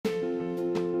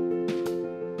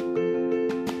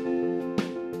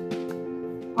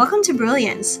Welcome to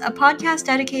Brilliance, a podcast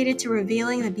dedicated to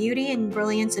revealing the beauty and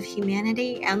brilliance of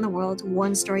humanity and the world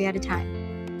one story at a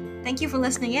time. Thank you for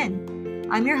listening in.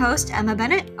 I'm your host, Emma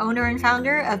Bennett, owner and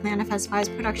founder of Manifest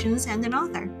Vibes Productions and an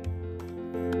author.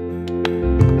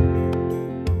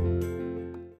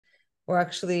 We're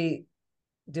actually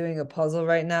doing a puzzle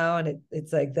right now, and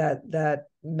it's like that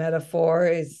metaphor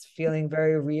is feeling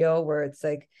very real, where it's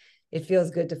like it feels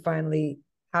good to finally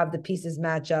have the pieces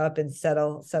match up and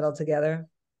settle together.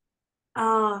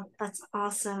 Oh, that's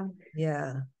awesome.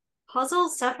 Yeah.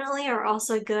 Puzzles definitely are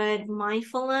also good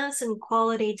mindfulness and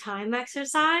quality time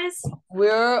exercise.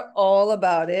 We're all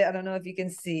about it. I don't know if you can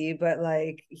see, but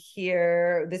like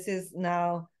here, this is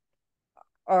now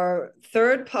our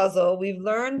third puzzle. We've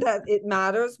learned that it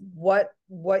matters what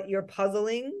you're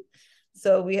puzzling.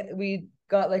 So we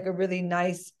got like a really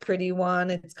nice, pretty one.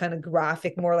 It's kind of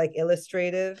graphic, more like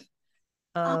illustrative.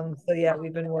 So yeah,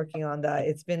 we've been working on that.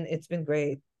 It's been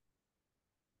great.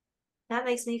 That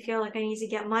makes me feel like I need to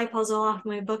get my puzzle off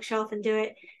my bookshelf and do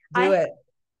it. Do I it.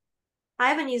 I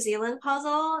have a New Zealand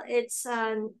puzzle. It's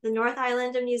the North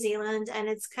Island of New Zealand, and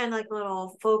it's kind of like a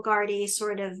little folk arty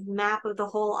sort of map of the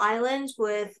whole island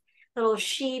with little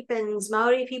sheep and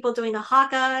Maori people doing the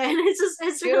haka, and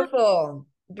it's really, Beautiful.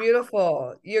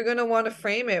 Beautiful. You're gonna want to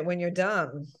frame it when you're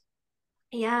done.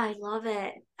 yeah, I love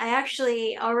it. I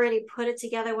actually already put it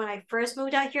together when I first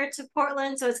moved out here to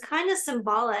Portland, so it's kind of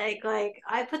symbolic. Like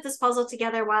I put this puzzle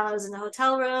together while I was in the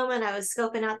hotel room, and I was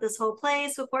scoping out this whole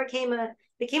place before it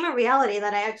became a reality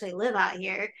that I actually live out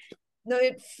here. No,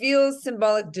 it feels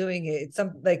symbolic doing it. It's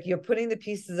some like you're putting the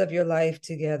pieces of your life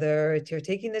together. You're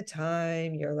taking the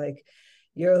time. You're like,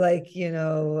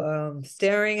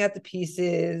 staring at the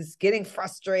pieces, getting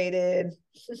frustrated.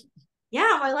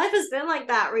 Yeah, my life has been like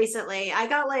that recently. I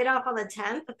got laid off on the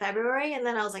 10th of February, and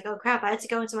then I was like, oh crap, I had to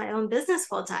go into my own business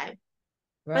full time.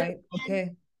 But Right. then, Okay.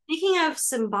 speaking of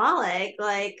symbolic,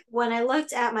 like when I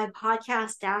looked at my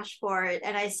podcast dashboard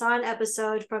and I saw an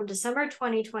episode from December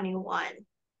 2021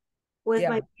 with Yeah.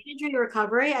 my brain injury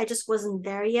recovery, I just wasn't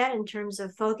there yet in terms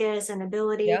of focus and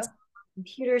ability Yeah. to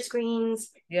computer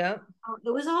screens. Yeah. It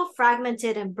was all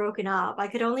fragmented and broken up. I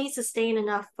could only sustain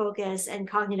enough focus and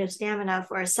cognitive stamina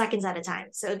for seconds at a time.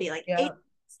 So it'd be like Yeah.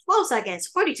 12 seconds,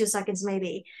 42 seconds,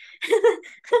 maybe.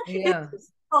 Yeah.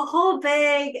 It's a whole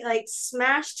big, like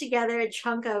smashed together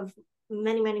chunk of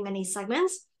many, many, many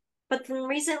segments. But then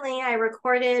recently I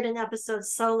recorded an episode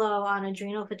solo on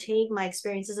adrenal fatigue, my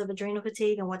experiences of adrenal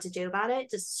fatigue and what to do about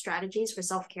it, just strategies for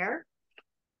self care.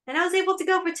 And I was able to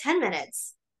go for 10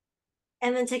 minutes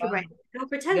and then take a break, Wow. go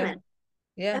for 10 Yeah. minutes.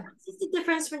 Yeah. That's just the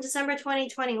difference from December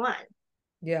 2021.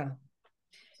 Yeah.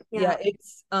 Yeah. Yeah.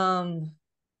 It's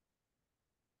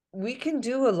we can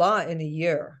do a lot in a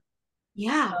year.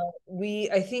 Yeah. We,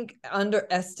 I think,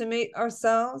 underestimate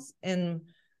ourselves. And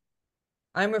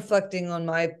I'm reflecting on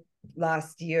my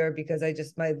last year because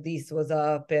my lease was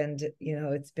up, and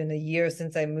it's been a year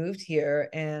since I moved here.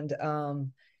 And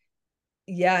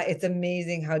yeah, it's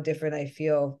amazing how different I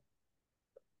feel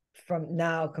from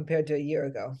now compared to a year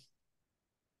ago.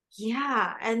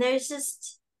 Yeah. And there's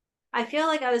just, I feel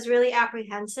like I was really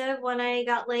apprehensive when I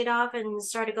got laid off and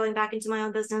started going back into my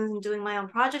own business and doing my own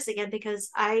projects again because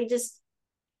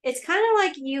it's kind of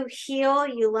like you heal,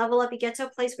 you level up, you get to a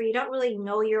place where you don't really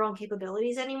know your own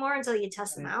capabilities anymore until you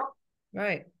test them Right. out.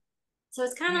 Right. So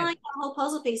it's kind of Right. like the whole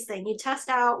puzzle piece thing. You test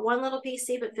out one little piece,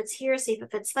 see if it fits here, see if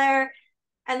it fits there.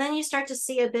 And then you start to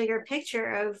see a bigger picture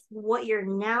of what you're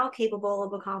now capable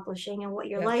of accomplishing and what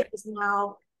your Yeah. life is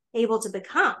now able to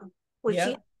become, which you Yeah.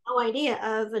 have no idea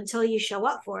of until you show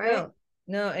up for it. No,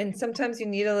 no. And sometimes you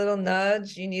need a little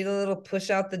nudge. You need a little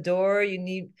push out the door.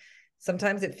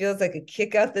 Sometimes it feels like a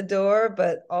kick out the door,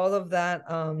 but all of that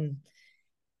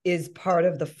is part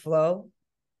of the flow.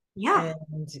 Yeah.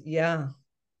 And yeah,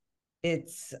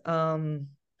 it's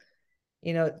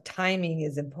timing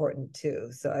is important too.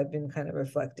 So I've been kind of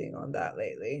reflecting on that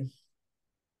lately.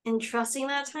 And trusting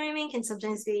that timing can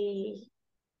sometimes be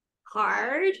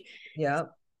hard. Yeah.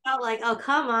 Felt like, oh,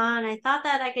 come on. I thought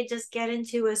that I could just get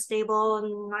into a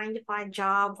stable 9 to 5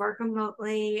 job, work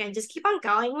remotely, and just keep on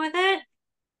going with it.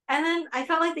 And then I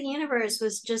felt like the universe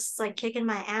was just like kicking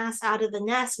my ass out of the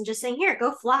nest and just saying, here,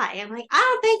 go fly. I'm like, I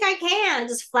don't think I can,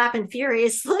 just flapping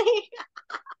furiously.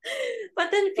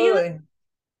 But then feeling Totally.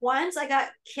 once I got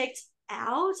kicked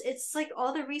out, it's like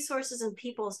all the resources and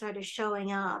people started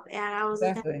showing up. And I was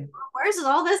like, Exactly. where's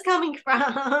all this coming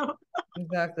from?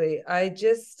 Exactly. I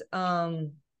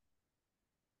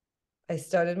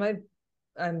started my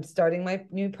I'm starting my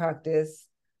new practice.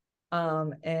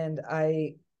 And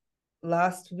I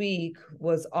last week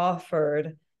was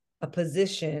offered a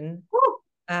position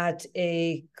at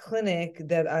a clinic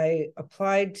that I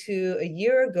applied to a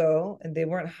year ago, and they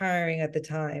weren't hiring at the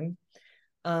time.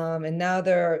 And now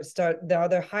they're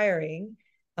hiring.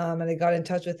 And I got in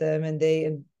touch with them, and they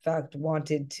in fact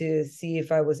wanted to see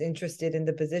if I was interested in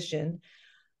the position.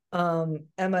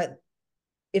 Emma,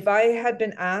 if I had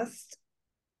been asked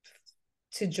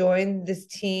to join this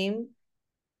team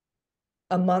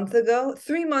a month ago,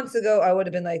 3 months ago, I would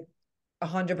have been like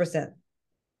 100%.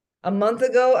 A month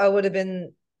ago, I would have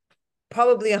been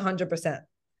probably 100%.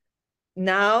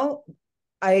 Now,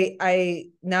 I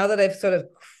now that I've sort of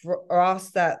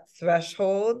crossed that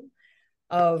threshold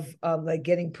of like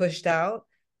getting pushed out,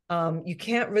 you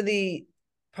can't really,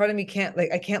 part of me can't,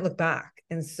 like, I can't look back.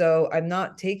 And so I'm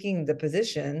not taking the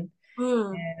position,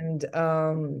 Mm.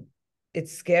 and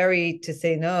it's scary to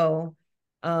say no.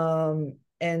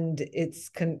 And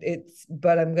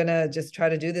but I'm gonna just try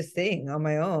to do this thing on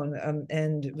my own,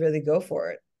 and really go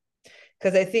for it.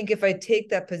 Because I think if I take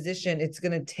that position, it's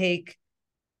gonna take,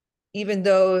 even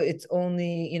though it's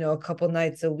only, a couple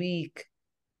nights a week,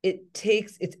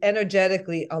 it's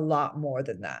energetically a lot more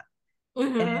than that.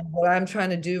 Mm-hmm. And what I'm trying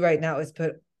to do right now is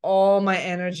put all my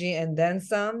energy and then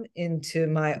some into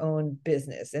my own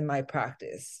business and my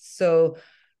practice. So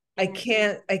I And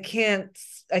can't, I can't,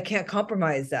 I can't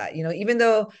compromise that, even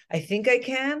though I think I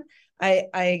can,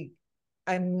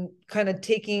 I'm kind of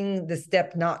taking the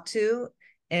step not to,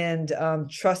 and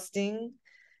trusting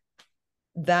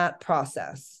that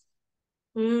process.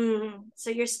 So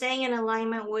you're staying in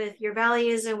alignment with your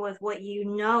values and with what you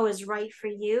know is right for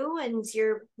you, and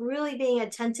you're really being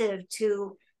attentive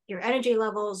to your energy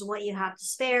levels, what you have to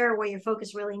spare, where your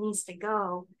focus really needs to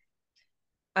go.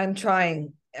 I'm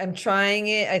trying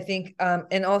it, I think,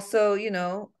 and also,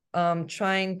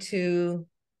 trying to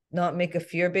not make a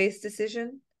fear-based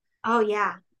decision. Oh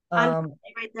yeah, I'm um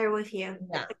right there with you.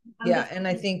 yeah, I'm yeah, and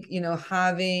I definitely. think,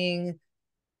 having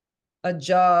a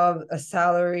job, a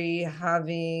salary,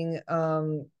 having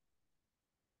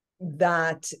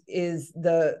that is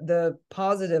the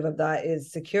positive of that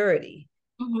is security.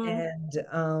 Mhm.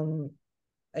 And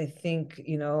I think,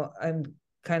 I'm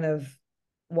kind of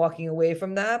walking away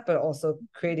from that, but also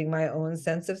creating my own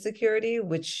sense of security,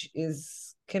 which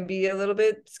is can be a little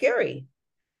bit scary.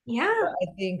 But Yeah. I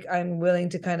think I'm willing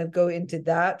to kind of go into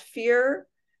that fear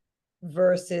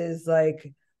versus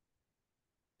like,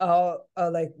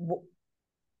 like,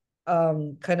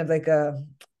 kind of like a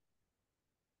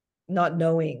not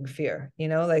knowing fear,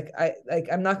 like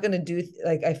I'm not going to do,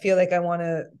 like, I feel like I want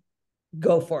to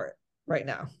go for it right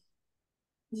now.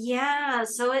 Yeah,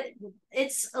 so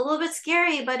it's a little bit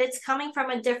scary, but it's coming from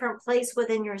a different place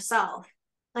within yourself.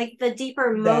 Like the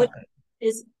deeper motive Exactly.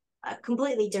 is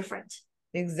completely different.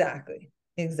 Exactly.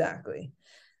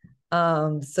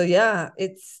 So yeah,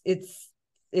 it's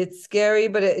scary,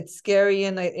 but it's scary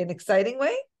in an exciting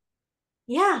way.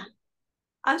 Yeah,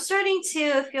 I'm starting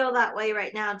to feel that way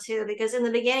right now too, because in the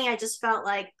beginning I just felt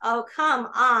like, oh, come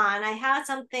on. I had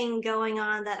something going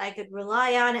on that I could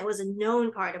rely on. It was a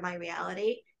known part of my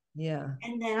reality. Yeah.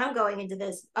 And then I'm going into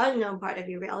this unknown part of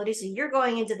your reality. So you're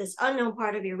going into this unknown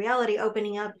part of your reality,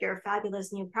 opening up your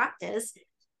fabulous new practice.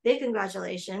 Big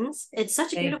congratulations. It's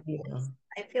such a Thank beautiful place. you.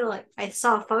 I feel like I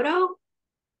saw a photo.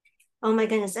 Oh my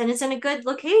goodness. And it's in a good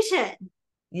location.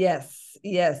 Yes,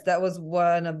 yes, that was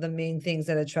one of the main things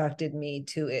that attracted me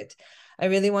to it. I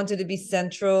really wanted to be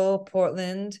central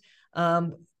Portland.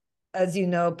 Um, as you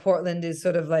know, Portland is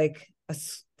sort of like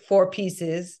four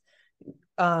pieces.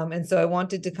 And so I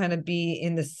wanted to kind of be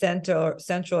in the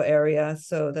central area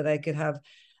so that I could have,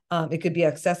 it could be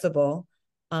accessible.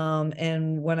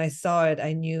 And when I saw it,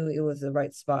 I knew it was the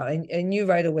right spot. I knew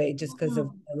right away just because of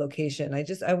Mhm. the location.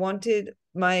 I wanted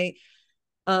my,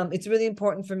 it's really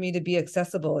important for me to be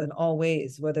accessible in all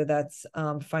ways, whether that's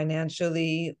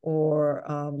financially or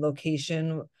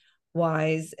location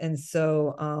wise. And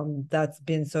so that's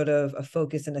been sort of a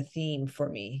focus and a theme for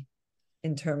me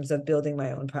in terms of building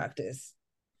my own practice.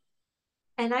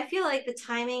 And I feel like the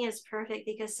timing is perfect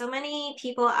because so many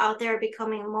people out there are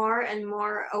becoming more and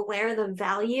more aware of the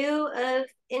value of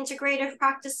integrative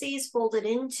practices folded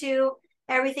into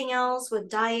everything else with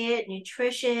diet,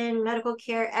 nutrition, medical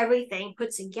care, everything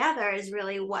put together is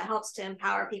really what helps to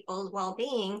empower people's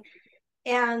well-being.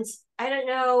 And I don't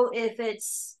know if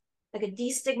it's like a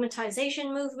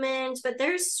destigmatization movement, but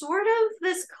there's sort of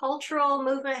this cultural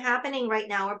movement happening right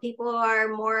now where people are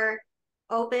more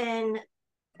open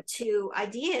to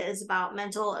ideas about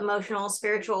mental, emotional,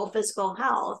 spiritual, physical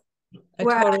health. I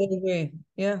Where I totally agree.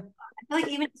 Yeah. feel like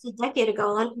even just a decade ago,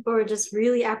 a lot of people were just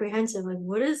really apprehensive, like,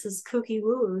 what is this kooky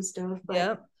woo woo stuff? But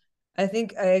Yeah. I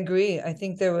think I agree. I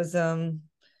think there was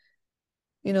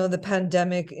the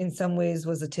pandemic in some ways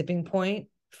was a tipping point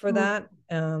for Mhm. that.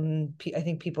 I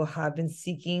think people have been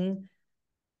seeking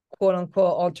quote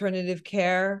unquote alternative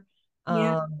care.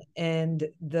 Yeah. And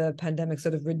the pandemic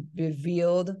sort of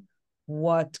revealed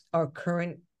what our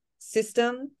current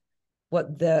system,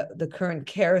 what the current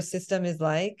care system is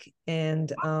like.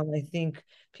 And I think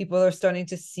people are starting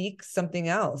to seek something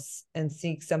else and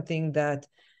seek something that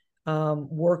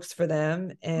works for them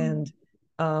Mhm.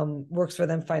 and works for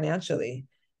them financially.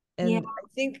 Yeah. And I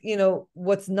think,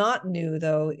 what's not new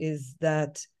though is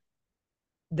that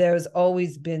there's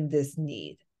always been this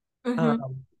need. Hmm.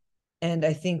 Um, and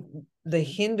I think the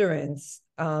hindrance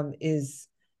is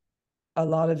a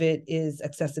lot of it is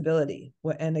accessibility.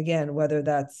 And again, whether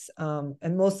that's,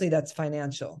 and mostly that's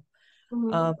financial.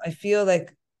 Hmm. I feel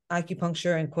like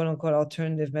acupuncture and quote unquote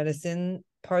alternative medicine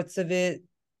parts of it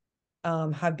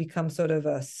have become sort of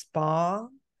a spa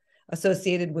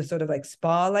associated with sort of like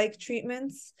spa like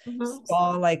treatments, Hmm.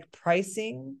 spa like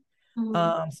pricing,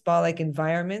 Hmm. spa like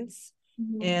environments.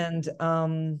 Hmm.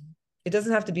 And it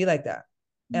doesn't have to be like that.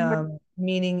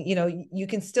 Meaning, you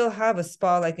can still have a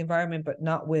spa like environment, but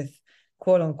not with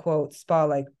quote unquote spa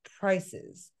like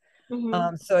prices.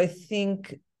 Hmm. So I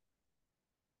think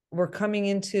we're coming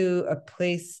into a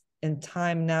place and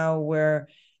time now where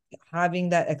having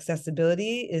that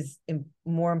accessibility is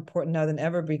more important now than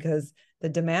ever because the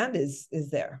demand is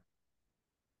there.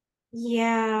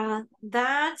 Yeah,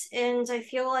 that, and I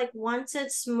feel like once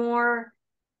it's more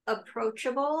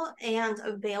approachable and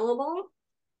available,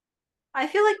 I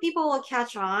feel like people will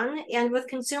catch on. And with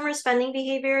consumer spending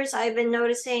behaviors, I've been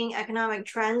noticing economic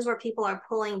trends where people are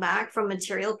pulling back from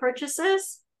material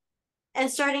purchases and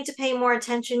starting to pay more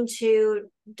attention to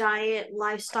diet,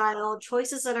 lifestyle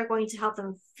choices that are going to help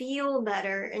them feel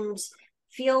better and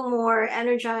feel more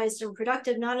energized and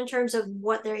productive, not in terms of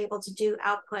what they're able to do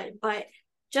output, but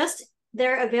just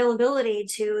their availability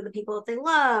to the people that they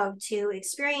love, to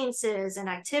experiences and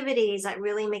activities that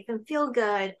really make them feel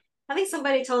good. I think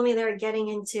somebody told me they were getting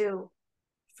into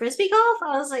frisbee golf.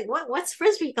 I was like, what's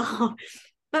frisbee golf?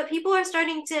 But people are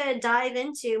starting to dive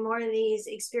into more of these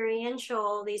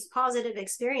experiential, these positive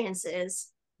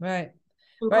experiences Right.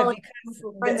 and Right. calling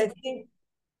Because friends. I think,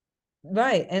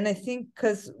 right. And I think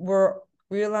because we're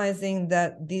realizing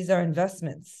that these are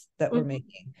investments that we're Mhm.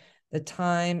 making, the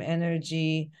time,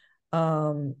 energy,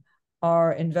 um,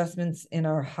 our investments in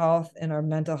our health, in our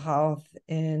mental health,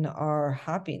 in our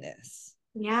happiness.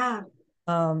 Yeah.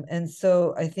 And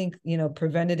so I think,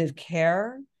 preventative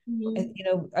care,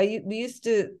 Mhm. I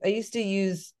used to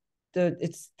use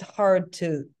it's hard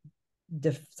to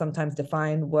sometimes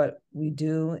define what we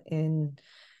do in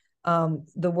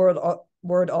the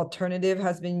word alternative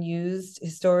has been used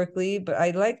historically, but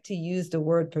I like to use the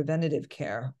word preventative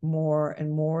care more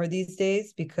and more these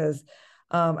days because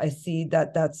I see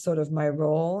that that's sort of my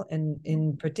role. And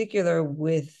in particular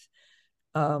with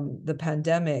the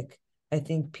pandemic, I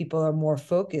think people are more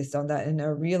focused on that and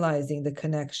are realizing the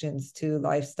connections to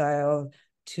lifestyle,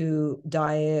 to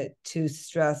diet, to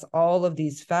stress. All of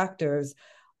these factors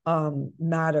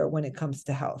matter when it comes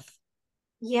to health.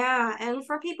 Yeah. And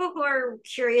for people who are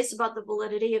curious about the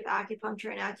validity of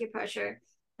acupuncture and acupressure,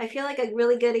 I feel like a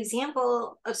really good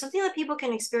example of something that people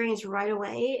can experience right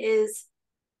away is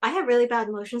I have really bad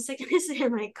motion sickness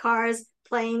in like cars,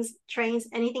 planes, trains,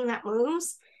 anything that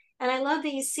moves. And I love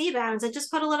these C bands that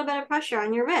just put a little bit of pressure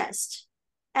on your wrist.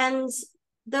 And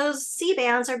those C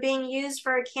bands are being used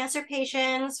for cancer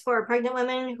patients, for pregnant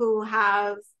women who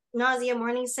have nausea,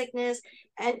 morning sickness,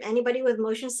 and anybody with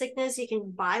motion sickness. You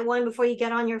can buy one before you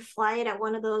get on your flight at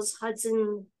one of those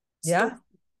Hudson stores. Yeah.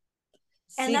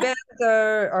 And that's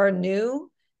C-bands are new.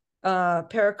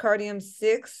 Pericardium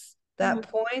 6, that mhm.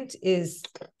 point is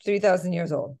 3,000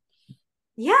 years old.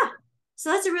 Yeah. So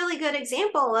that's a really good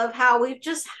example of how we've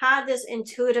just had this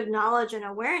intuitive knowledge and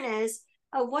awareness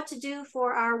of what to do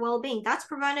for our well-being. That's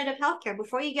preventative healthcare.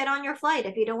 Before you get on your flight,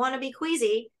 if you don't want to be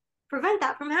queasy, prevent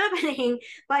that from happening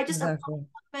by just applying Exactly.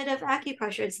 a bit of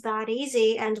acupressure. It's that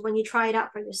easy. And when you try it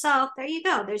out for yourself, there you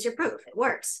go. There's your proof. It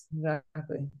works.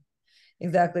 Exactly.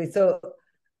 Exactly. So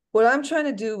what I'm trying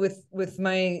to do with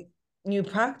my new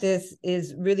practice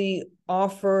is really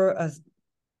offer a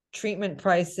treatment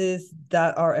prices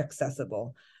that are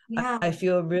accessible. Yeah. I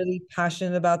feel really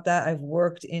passionate about that. I've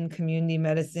worked in community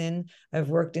medicine. I've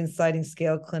worked in sliding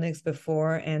scale clinics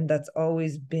before, and that's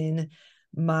always been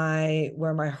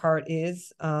where my heart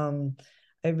is. I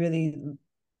really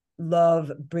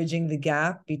love bridging the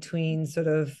gap between sort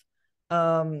of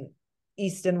um,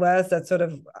 East and West. That's sort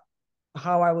of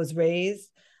how I was raised.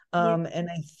 Yeah. And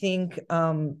I think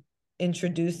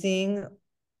introducing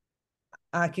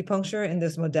acupuncture in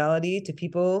this modality to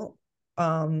people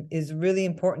is really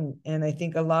important. And I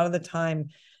think a lot of the time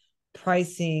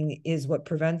pricing is what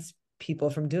prevents people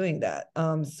from doing that.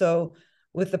 So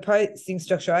with the pricing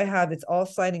structure I have, it's all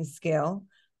sliding scale.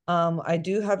 I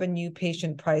do have a new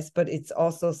patient price, but it's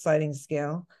also sliding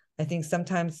scale. I think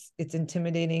sometimes it's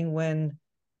intimidating when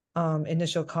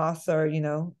initial costs are,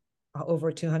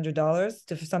 over $200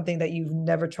 for something that you've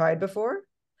never tried before.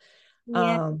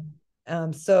 Yeah.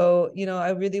 Um, so, I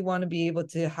really want to be able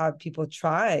to have people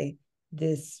try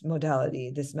this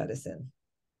modality, this medicine.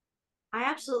 I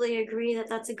absolutely agree that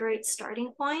that's a great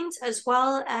starting point, as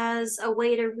well as a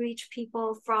way to reach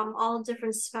people from all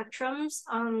different spectrums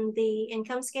on the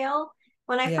income scale.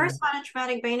 When I Yeah. first had a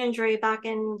traumatic brain injury back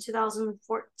in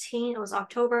 2014, it was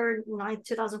October 9th,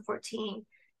 2014.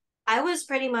 I was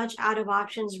pretty much out of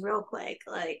options real quick,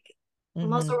 like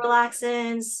muscle Mm-hmm.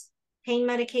 relaxants, pain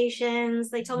medications.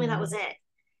 They told me that was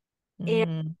Mm-hmm. it. And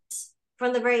Mm-hmm.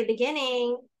 from the very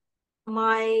beginning,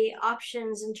 my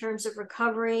options in terms of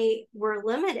recovery were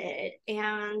limited.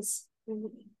 And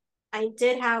I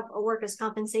did have a workers'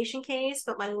 compensation case,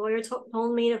 but my lawyer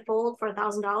told me to fold for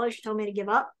 $1,000. She told me to give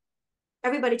up.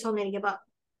 Everybody told me to give up.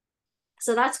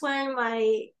 So that's when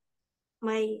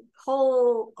my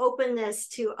whole openness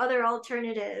to other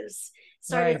alternatives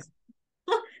Right.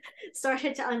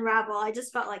 started to unravel. I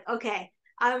just felt like, okay,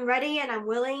 I'm ready and I'm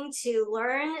willing to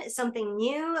learn something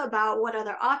new about what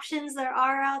other options there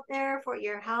are out there for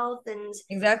your health. And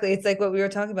Exactly. It's like what we were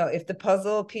talking about. If the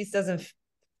puzzle piece doesn't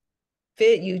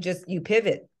fit, you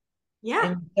pivot yeah,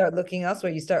 and you start looking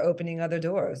elsewhere. You start opening other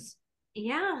doors.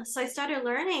 yeah. So I started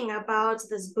learning about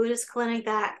this Buddhist clinic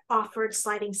that offered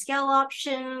sliding scale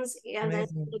options. And then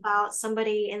Amazing. about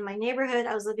somebody in my neighborhood.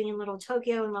 I was living in Little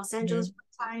Tokyo in Los Angeles Mm-hmm.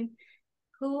 for a time,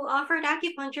 who offered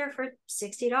acupuncture for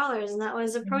 $60. And that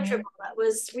was Mm-hmm. approachable. That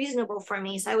was reasonable for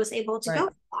me. So I was able to go Right.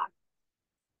 for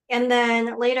that. And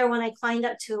then later, when I climbed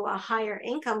up to a higher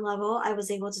income level, I was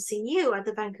able to see you at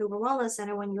the Vancouver Wellness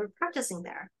Center when you were practicing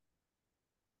there.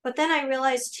 But then I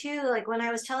realized too, like when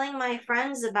I was telling my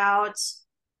friends about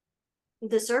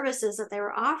the services that they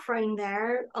were offering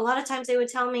there, a lot of times they would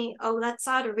tell me, oh, that's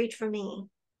out of reach for me.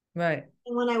 Right.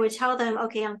 And when I would tell them,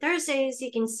 okay, on Thursdays,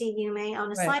 you can see Yumé on a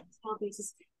Right. sliding scale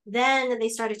basis, then they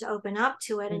started to open up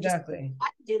to it and just, Exactly. I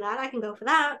can do that. I can go for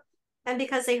that. And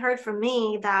because they heard from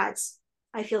me that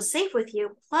I feel safe with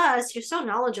you, plus you're so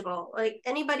knowledgeable. Like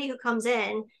anybody who comes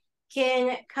in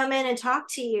can come in and talk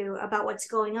to you about what's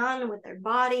going on with their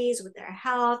bodies, with their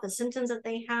health, the symptoms that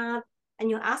they have. And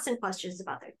you'll ask them questions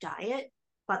about their diet,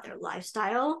 about their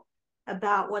lifestyle,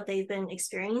 about what they've been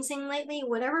experiencing lately,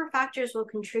 whatever factors will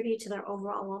contribute to their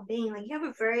overall well-being. Like you have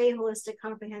a very holistic,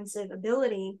 comprehensive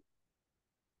ability.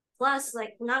 Plus,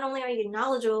 like not only are you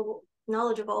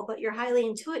knowledgeable, but you're highly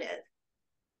intuitive.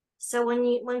 So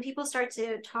when people start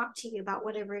to talk to you about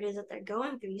whatever it is that they're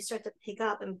going through, you start to pick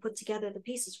up and put together the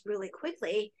pieces really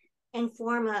quickly and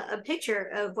form a picture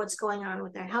of what's going on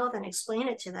with their health and explain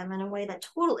it to them in a way that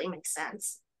totally makes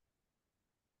sense.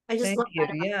 I just Thank love you.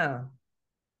 that about Yeah.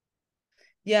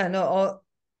 Yeah. No,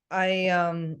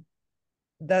 I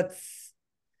that's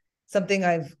something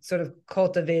I've sort of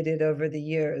cultivated over the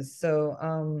years. So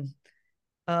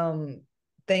um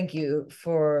thank you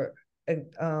for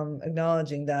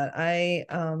acknowledging that.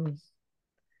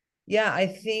 Yeah, I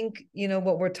think,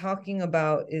 what we're talking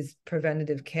about is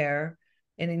preventative care.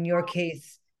 And in your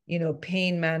case,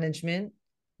 pain management,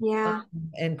 um, yeah.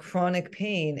 and chronic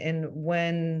pain. And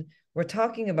when we're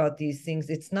talking about these things,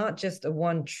 it's not just a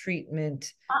one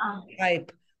treatment Uh-uh.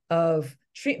 type of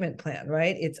treatment plan,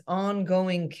 right? It's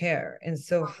ongoing care. And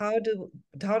so how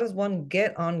does one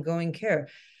get ongoing care?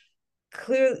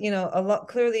 Clearly,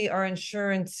 clearly our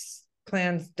insurance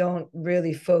plans don't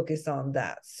really focus on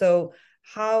that. So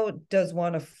how does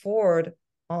one afford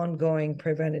ongoing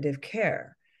preventative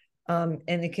care? And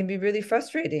it can be really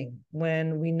frustrating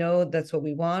when we know that's what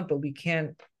we want, but we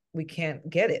can't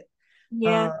get it.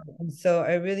 Yeah. And so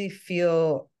I really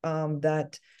feel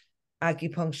that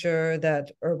acupuncture,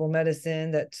 that herbal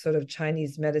medicine, that sort of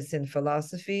Chinese medicine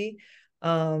philosophy,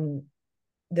 um,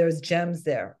 there's gems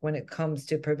there when it comes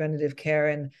to preventative care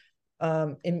and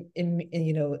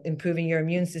improving your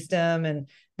immune system and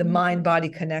the mind body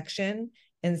connection.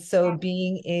 And so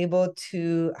being able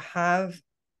to have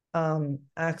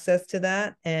access to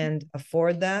that and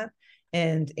afford that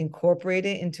and incorporate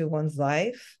it into one's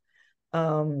life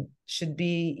should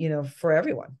be, for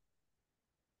everyone.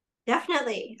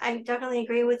 Definitely. I definitely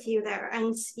agree with you there.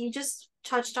 And you just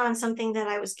touched on something that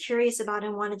I was curious about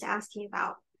and wanted to ask you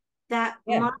about. That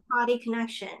Yeah. mind body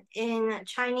connection. In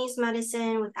Chinese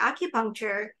medicine with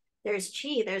acupuncture, there's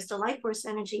qi, there's the life force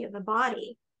energy of the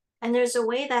body. And there's a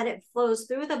way that it flows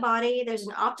through the body. There's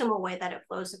an optimal way that it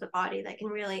flows through the body that can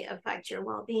really affect your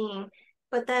well-being.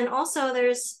 But then also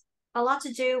there's a lot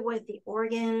to do with the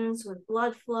organs, with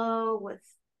blood flow, with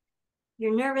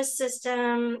your nervous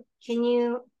system. Can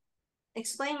you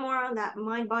explain more on that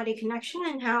mind body connection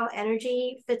and how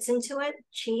energy fits into it?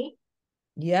 Chi?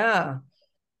 Yeah.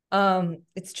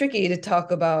 It's tricky to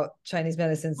talk about Chinese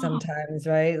medicine Oh. sometimes,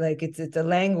 right? Like it's a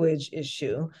language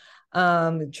issue.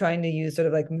 Trying to use sort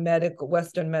of like medical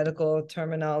Western medical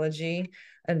terminology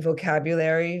and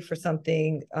vocabulary for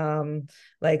something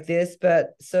like this. But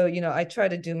so, I try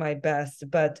to do my best.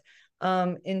 But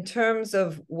in terms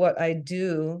of what I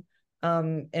do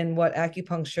and what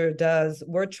acupuncture does,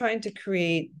 we're trying to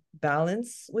create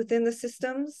balance within the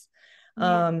systems.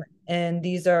 Yeah. And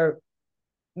these are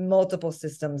multiple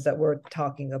systems that we're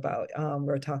talking about.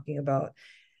 We're talking about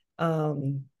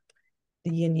the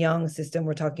yin yang system.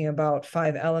 We're talking about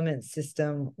five element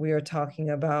system. We are talking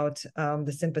about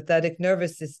the sympathetic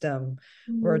nervous system.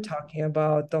 We're Mm-hmm. talking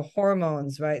about the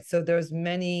hormones, right? So there's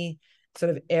many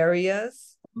sort of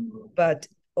areas, but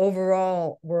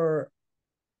overall,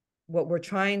 what we're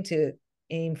trying to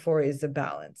aim for is a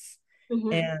balance.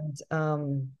 Mm-hmm.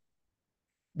 And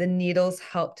the needles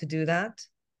help to do that.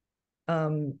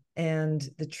 And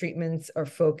the treatments are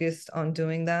focused on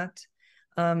doing that.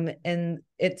 And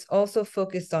it's also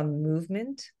focused on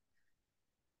movement.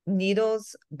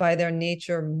 Needles, by their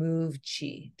nature, move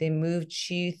chi. They move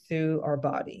chi through our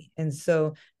body. And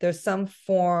so there's some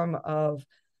form of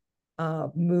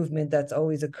movement that's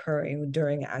always occurring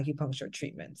during acupuncture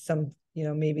treatment. Some,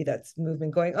 maybe that's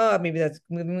movement going up, maybe that's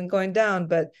movement going down,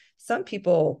 but some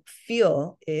people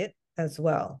feel it as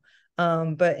well.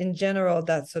 But in general,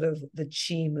 that's sort of the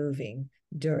chi moving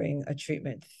during a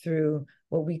treatment through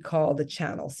what we call the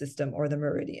channel system or the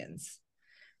meridians.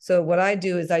 So what I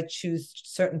do is I choose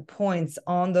certain points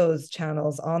on those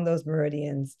channels, on those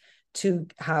meridians, to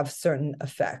have certain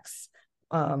effects,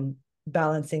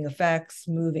 balancing effects,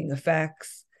 moving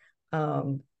effects,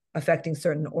 affecting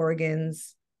certain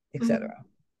organs, Mm-hmm. etc.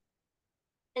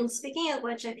 And speaking of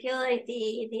which, I feel like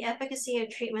the efficacy of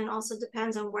treatment also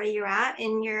depends on where you're at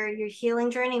in your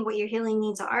healing journey, what your healing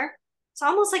needs are. It's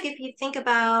almost like if you think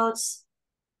about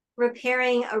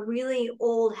repairing a really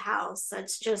old house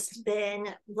that's just been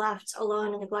left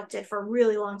alone and neglected for a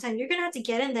really long time, you're gonna have to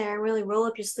get in there and really roll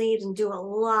up your sleeves and do a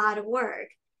lot of work.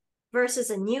 Versus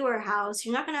a newer house,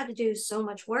 you're not gonna have to do so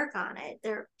much work on it.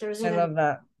 There isn't I gonna love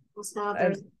that. be stuff. I,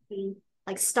 There's be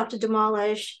like stuff to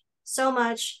demolish so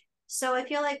much. So I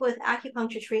feel like with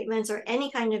acupuncture treatments or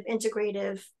any kind of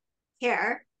integrative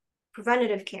care,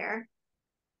 preventative care,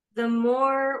 the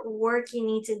more work you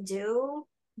need to do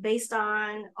based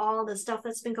on all the stuff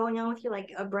that's been going on with you,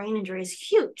 like a brain injury is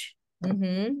huge.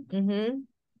 mm-hmm, mm-hmm.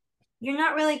 You're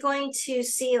not really going to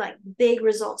see like big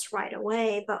results right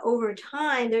away, but over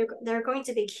time, they're going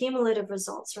to be cumulative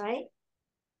results, right?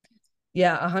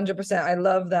 Yeah, 100%. I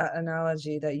love that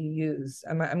analogy that you use.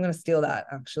 I'm going to steal that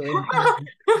actually.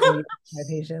 My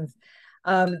patients.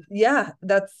 Yeah,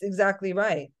 that's exactly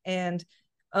right. And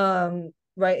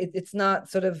right, it's not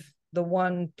sort of the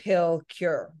one pill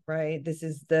cure, right? This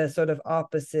is the sort of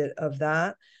opposite of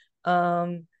that.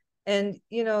 And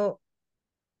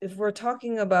if we're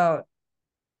talking about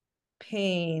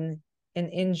pain and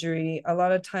injury, a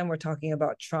lot of time we're talking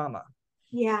about trauma.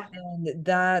 Yeah. And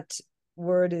that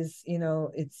word is,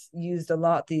 it's used a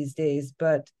lot these days,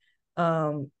 but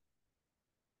um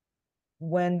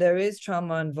when there is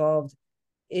trauma involved,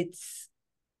 it's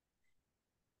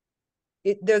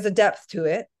there's a depth to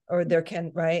it, or there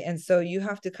can, right? And so you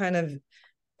have to kind of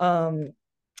um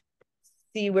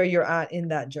see where you're at in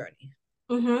that journey.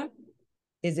 Mm-hmm.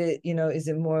 Is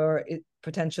it more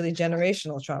potentially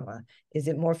generational trauma? Is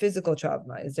it more physical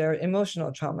trauma? Is there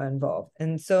emotional trauma involved?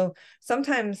 And so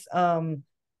sometimes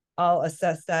I'll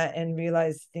assess that and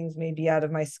realize things may be out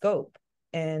of my scope,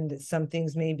 and some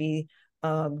things may be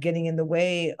getting in the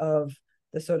way of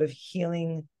the sort of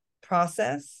healing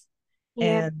process.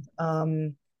 Yeah.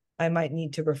 And I might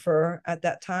need to refer at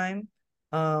that time,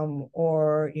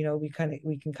 or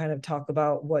we can kind of talk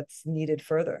about what's needed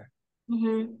further.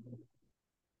 Mm-hmm.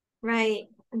 Right.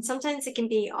 And sometimes it can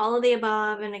be all of the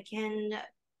above, and it can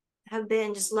have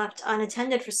been just left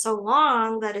unattended for so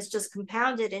long that it's just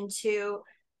compounded into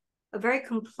a very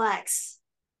complex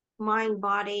mind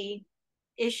body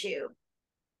issue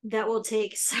that will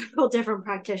take several different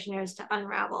practitioners to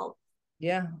unravel.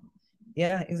 Yeah,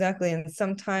 yeah, exactly. And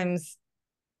sometimes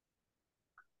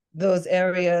those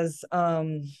areas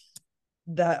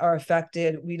that are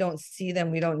affected, we don't see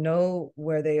them, we don't know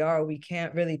where they are, we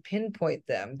can't really pinpoint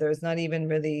them. There's not even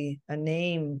really a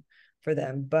name for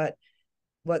them, but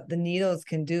what the needles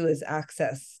can do is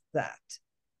access that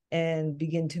and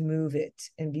begin to move it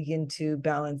and begin to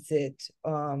balance it.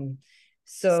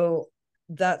 So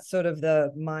that's sort of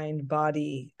the mind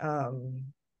body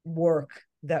work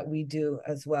that we do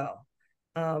as well.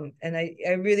 And I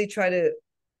really try to,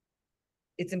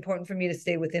 it's important for me to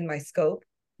stay within my scope,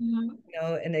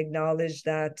 Mm-hmm. and acknowledge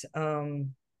that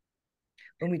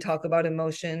when we talk about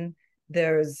emotion,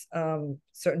 there's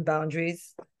certain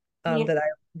boundaries Yeah.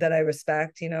 that I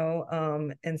respect,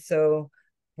 and so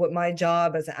what my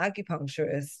job as an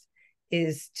acupuncturist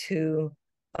is to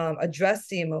address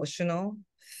the emotional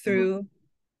Mm-hmm. through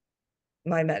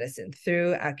my medicine,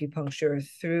 through acupuncture,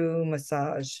 through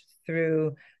massage,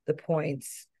 through the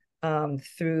points,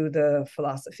 through the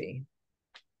philosophy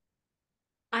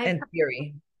I've and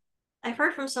theory. I've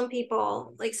heard from some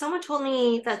people, like someone told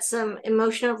me that some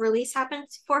emotional release happened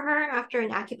for her after an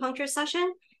acupuncture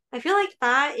session. I feel like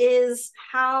that is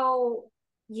how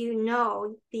you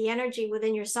know the energy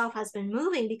within yourself has been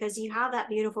moving because you have that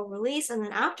beautiful release. And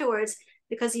then afterwards,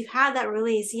 because you've had that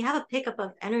release, you have a pickup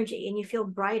of energy and you feel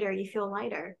brighter, you feel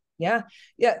lighter. Yeah.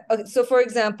 Yeah. Okay. So for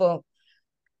example,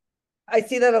 I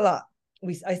see that a lot.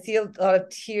 I see a lot of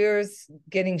tears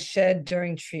getting shed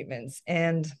during treatments.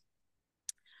 And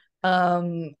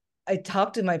I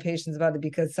talk to my patients about it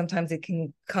because sometimes it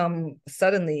can come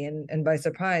suddenly and by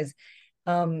surprise.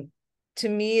 Um, to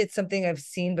me, it's something I've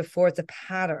seen before. It's a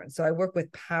pattern. So I work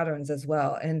with patterns as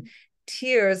well. And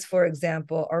tears, for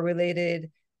example, are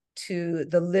related to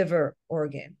the liver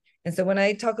organ. And so when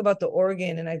I talk about the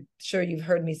organ, and I'm sure you've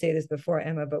heard me say this before,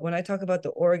 Emma, but when I talk about the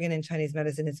organ in Chinese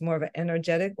medicine, it's more of an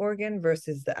energetic organ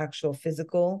versus the actual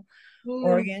physical Mm,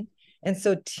 organ. And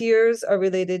so tears are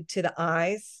related to the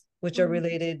eyes, which are mm,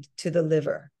 related to the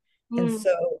liver. And mm,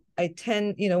 so I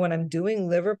tend, when I'm doing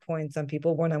liver points on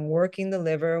people, when I'm working the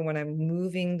liver, when I'm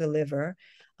moving the liver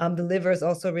is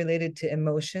also related to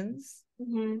emotions.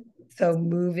 mm, So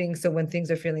moving, so when things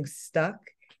are feeling stuck,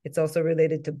 it's also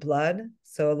related to blood.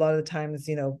 So a lot of the times,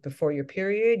 before your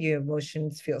period, your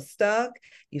emotions feel stuck,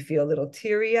 you feel a little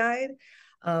teary-eyed.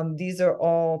 These are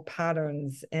all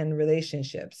patterns and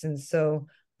relationships. And so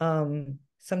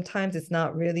sometimes it's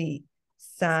not really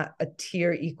sad, a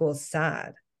tear equals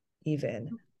sad,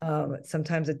 even.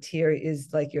 Sometimes a tear is,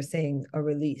 like you're saying, a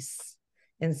release.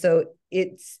 And so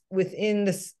it's within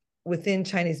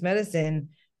Chinese medicine,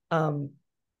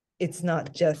 it's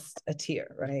not just a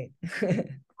tear, right?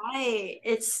 right.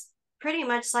 It's pretty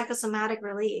much psychosomatic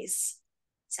release.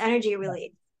 It's energy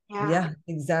release. Yeah. Yeah,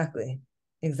 exactly.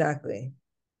 Exactly.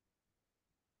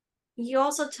 You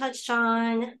also touched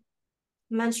on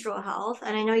menstrual health,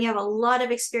 and I know you have a lot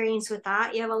of experience with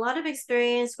that. You have a lot of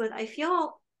experience with, I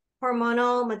feel,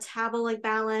 hormonal, metabolic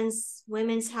balance,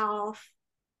 women's health,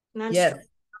 menstrual. Yes.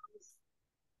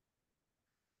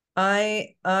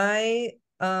 I I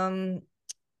um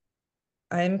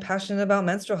I'm passionate about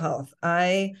menstrual health.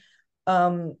 I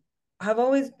um have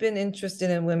always been interested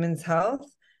in women's health.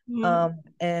 Mm-hmm.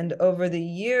 And over the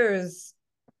years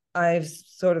I've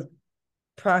sort of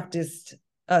practiced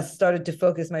started to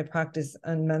focus my practice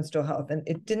on menstrual health. And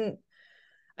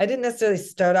I didn't necessarily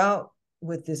start out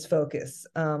with this focus,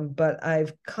 but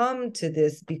I've come to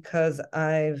this because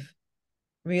I've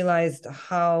realized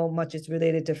how much it's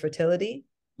related to fertility,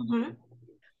 Mm-hmm.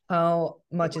 how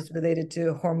much it's related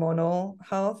to hormonal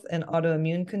health and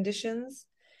autoimmune conditions,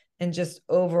 and just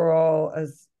overall,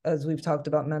 as we've talked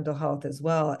about, mental health as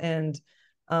well. And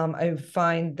I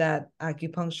find that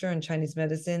acupuncture and Chinese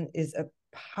medicine is a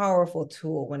powerful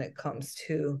tool when it comes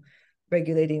to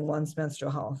regulating one's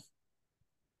menstrual health,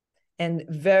 and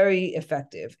very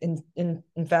effective. In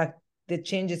fact, the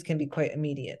changes can be quite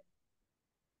immediate.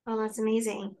 Oh, that's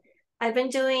amazing. I've been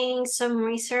doing some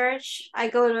research. I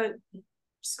go to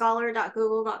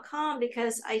scholar.google.com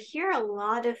because I hear a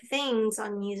lot of things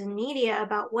on news and media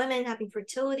about women having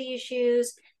fertility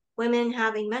issues, women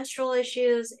having menstrual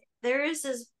issues. There is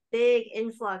this big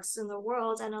influx in the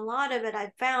world, and a lot of it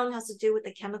I've found has to do with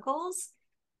the chemicals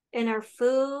in our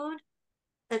food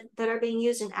that are being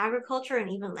used in agriculture and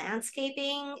even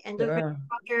landscaping, endocrine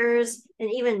Sure, disruptors,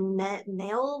 and even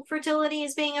male fertility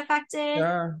is being affected.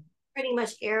 sure. Pretty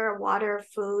much air, water,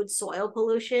 food, soil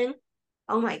pollution.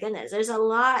 Oh my goodness, there's a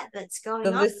lot that's The going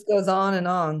on. list goes on and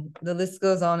on. The list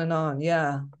goes on and on.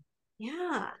 Yeah.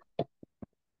 Yeah.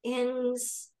 And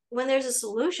when there's a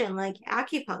solution like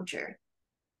acupuncture,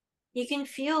 you can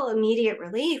feel immediate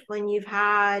relief when you've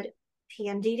had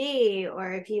PMDD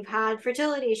or if you've had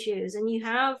fertility issues and you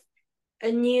have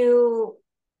a new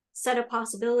set of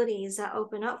possibilities that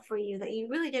open up for you that you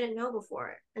really didn't know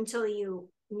before until you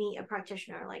meet a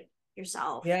practitioner like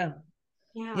yourself. Yeah.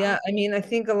 Yeah. Yeah, I mean, I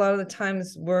think a lot of the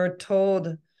times we're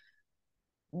told,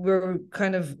 we're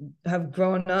kind of have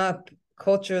grown up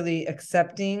culturally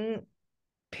accepting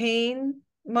pain,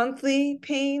 monthly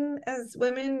pain as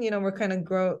women. We're kind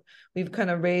of we've kind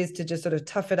of raised to just sort of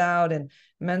tough it out, and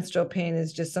menstrual pain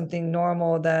is just something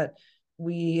normal that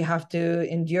we have to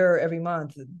endure every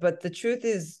month. But the truth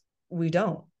is, we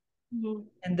don't. Mhm.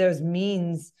 And there's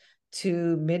means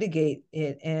to mitigate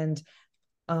it, and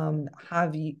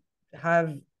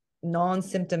have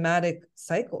non-symptomatic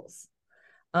cycles.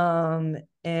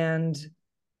 And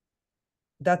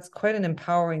that's quite an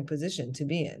empowering position to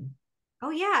be in. Oh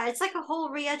yeah, it's like a whole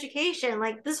re-education.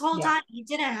 Like this whole Yeah, time you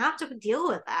didn't have to deal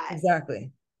with that.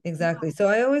 exactly. Yeah. Exactly. So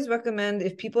I always recommend,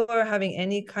 if people are having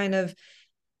any kind of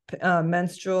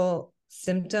menstrual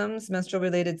symptoms, menstrual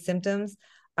related symptoms,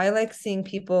 I like seeing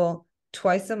people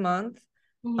twice a month,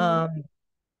 Mhm. um,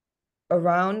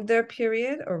 around their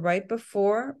period or right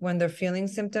before when they're feeling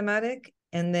symptomatic,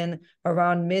 and then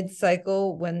around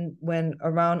mid-cycle when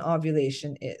around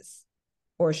ovulation is,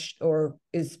 or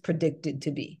is predicted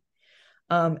to be.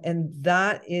 And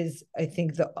that is, I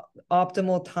think, the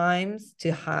optimal times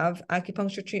to have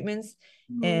acupuncture treatments.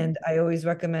 Mhm. And I always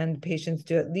recommend patients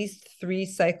do at least 3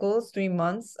 cycles, 3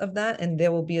 months of that, and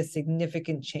there will be a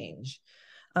significant change.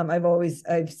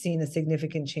 I've seen a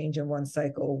significant change in one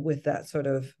cycle with that sort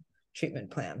of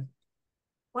treatment plan.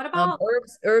 What about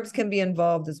Herbs can be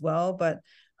involved as well, but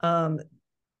um,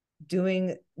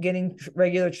 getting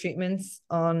regular treatments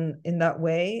on in that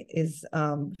way is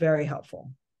very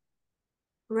helpful.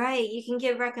 right? You can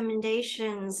give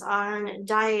recommendations on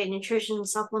diet, nutrition,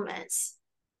 supplements.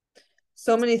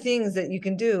 So many things that you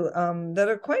can do that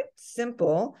are quite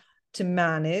simple to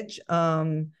manage.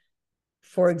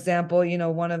 For example,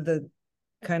 one of the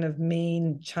kind of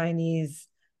main Chinese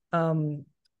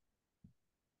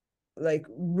like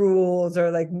rules,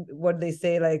 or like what do they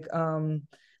say, like um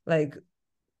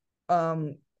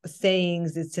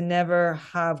sayings, is to never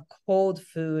have cold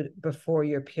food before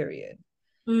your period.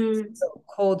 Mm, So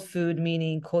cold food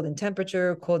meaning cold in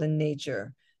temperature, cold in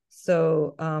nature.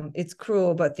 So it's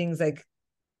cruel, but things like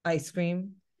ice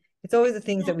cream, it's always the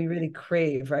things that we really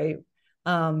crave, right?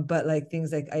 But like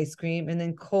things like ice cream, and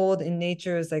then cold in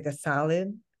nature is like a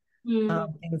salad.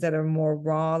 mm, Things that are more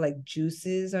raw, like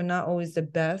juices, are not always the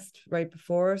best right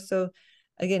before. So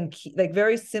again, like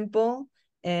very simple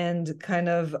and kind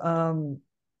of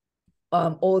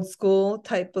old school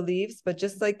type beliefs, but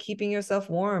just like keeping yourself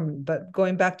warm, but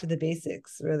going back to the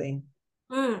basics, really.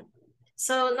 mm.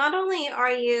 So not only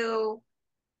are you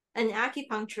an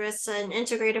acupuncturist, an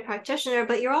integrated practitioner,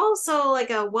 but you're also like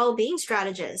a well-being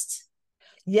strategist.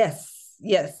 Yes,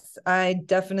 yes, I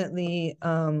definitely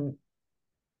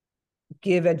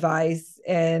give advice,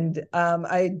 and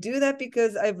I do that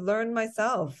because I've learned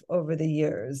myself over the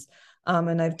years,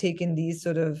 and I've taken these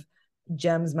sort of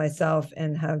gems myself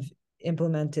and have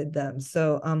implemented them.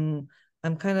 So I'm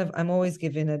always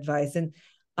giving advice. And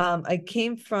I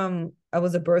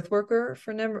was a birth worker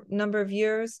for a number of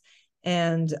years,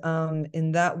 and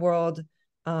in that world,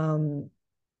 um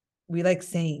we like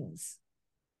sayings.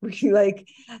 We like,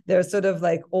 they're sort of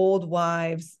like old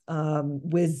wives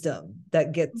wisdom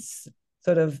that gets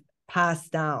sort of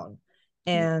passed down,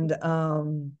 and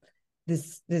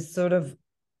this sort of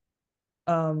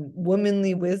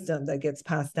womanly wisdom that gets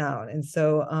passed down. And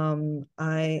so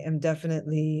I am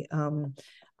definitely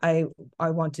I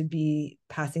I want to be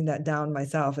passing that down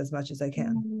myself as much as I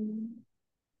can. Mm,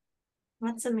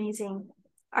 that's amazing.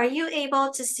 Are you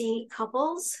able to see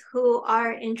couples who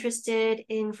are interested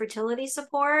in fertility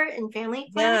support and family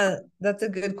planning? Yeah, that's a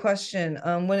good question.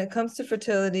 When it comes to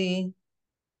fertility,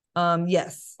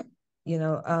 yes,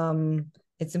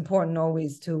 it's important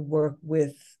always to work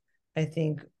with, I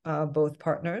think, both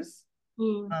partners.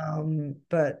 Mm,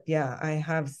 But yeah, I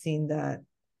have seen that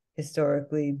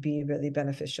historically be really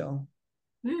beneficial.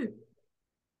 mm.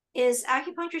 Is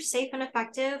acupuncture safe and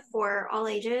effective for all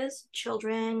ages,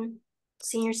 children,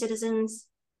 senior citizens?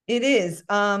 It is.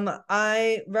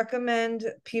 I recommend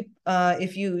people,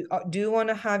 if you do want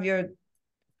to have your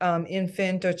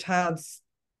infant or child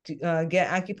get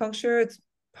acupuncture, it's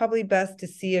probably best to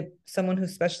see someone who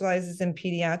specializes in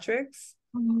pediatrics.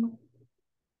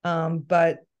 Mhm.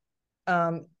 But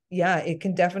yeah, it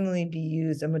can definitely be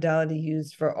used, a modality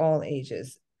used for all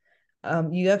ages.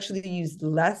 You actually use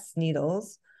less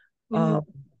needles, Mhm. um,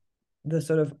 the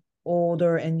sort of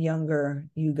older and younger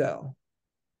you go.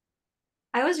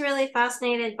 I was really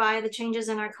fascinated by the changes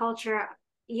in our culture.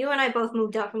 You and I both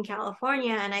moved up from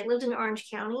California, and I lived in Orange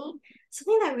County.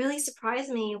 Something that really surprised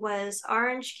me was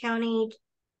Orange County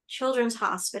Children's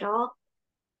Hospital.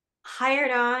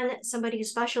 hired on somebody who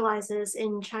specializes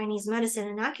in Chinese medicine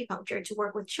and acupuncture to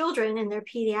work with children in their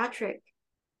pediatric.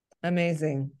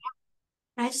 Amazing.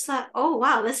 And I just thought, oh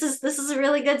wow, this is a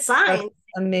really good That's sign.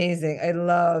 amazing. I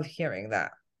love hearing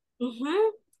that. Mm-hmm.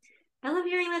 I love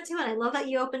hearing that too. And I love that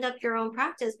you opened up your own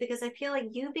practice because I feel like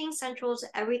you being central to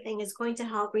everything is going to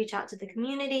help reach out to the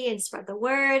community and spread the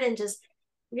word and just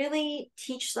really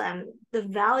teach them the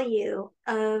value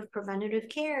of preventative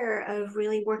care, of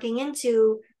really working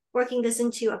this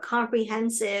into a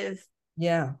comprehensive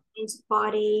Yeah.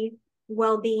 body,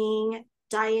 well-being,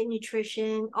 diet,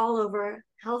 nutrition, all over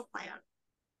health plan.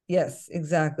 Yes,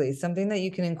 exactly. Something that you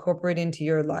can incorporate into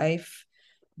your life,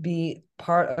 be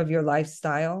part of your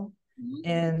lifestyle,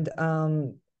 Mm-hmm.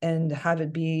 and have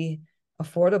it be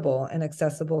affordable and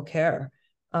accessible care.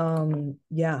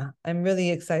 Yeah, I'm really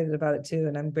excited about it too,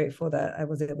 and I'm grateful that I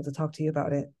was able to talk to you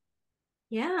about it.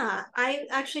 Yeah, I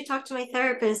actually talked to my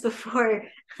therapist before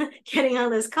getting on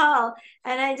this call,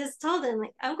 and I just told him,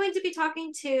 like, I'm going to be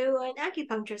talking to an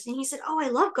acupuncturist. And he said, oh, I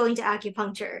love going to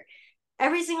acupuncture.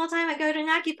 Every single time I go to an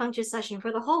acupuncture session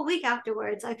for the whole week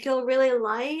afterwards, I feel really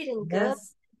light and good,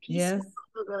 Yes, peaceful, yes. I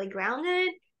feel really grounded.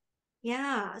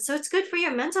 Yeah, so it's good for your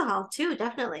mental health too,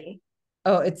 definitely.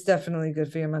 Oh, it's definitely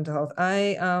good for your mental health.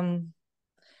 I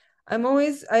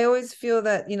always feel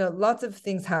that, lots of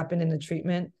things happen in the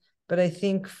treatment, but I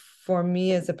think for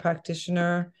me as a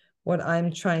practitioner, what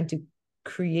I'm trying to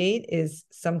create is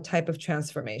some type of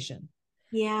transformation.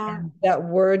 Yeah. And that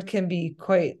word can be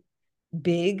quite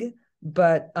big,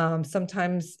 but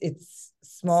sometimes it's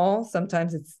small,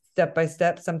 sometimes it's step by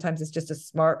step, sometimes it's just a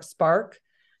smart spark.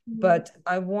 Mm-hmm. But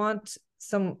I want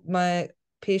my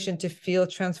patient to feel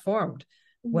transformed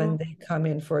Mm-hmm. when they come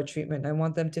in for a treatment. I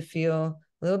want them to feel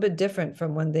a little bit different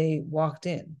from when they walked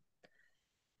in.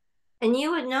 And you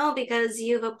would know because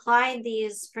you've applied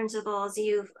these principles,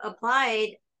 you've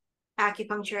applied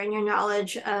acupuncture and your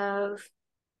knowledge of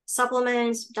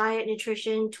supplements, diet,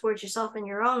 nutrition towards yourself and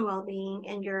your own well being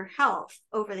and your health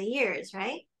over the years,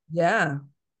 right? Yeah,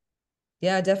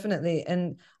 yeah, definitely.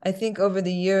 And I think over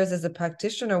the years as a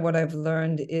practitioner, what I've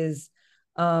learned is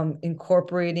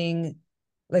incorporating,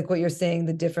 like what you're saying,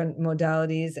 the different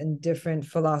modalities and different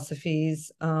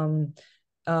philosophies, and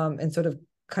sort of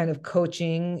kind of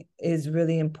coaching is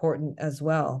really important as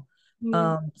well.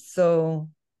 Mm-hmm.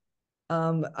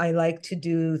 I like to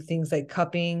do things like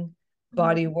cupping,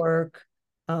 body work,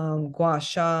 gua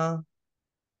sha,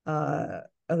 uh,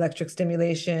 electric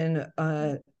stimulation,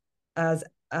 as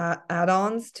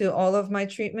add-ons to all of my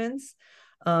treatments,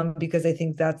 because I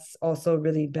think that's also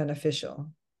really beneficial.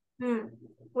 Mm-hmm.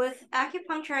 With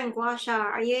acupuncture and gua sha,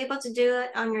 are you able to do it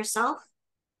on yourself?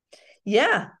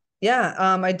 Yeah, yeah.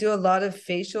 I do a lot of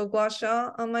facial gua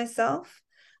sha on myself,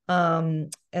 and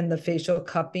the facial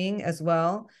cupping as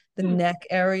well. The Hmm. neck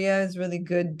area is really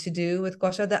good to do with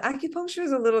gua sha. The acupuncture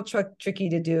is a little tricky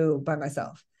to do by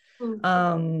myself. Hmm.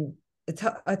 Um,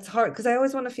 it's hard because I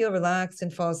always want to feel relaxed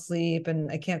and fall asleep,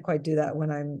 and I can't quite do that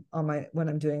when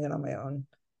I'm doing it on my own.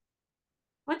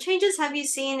 What changes have you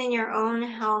seen in your own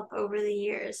health over the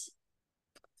years?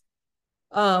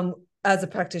 As a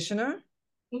practitioner,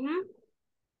 Mm-hmm.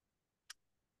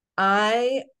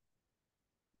 I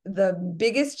the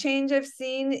biggest change I've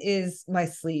seen is my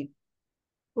sleep.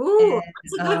 Ooh, And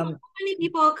that's a good one. So many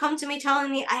people come to me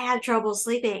telling me I have trouble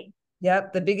sleeping.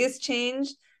 yep, the biggest change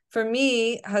for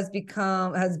me has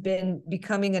been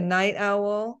becoming a night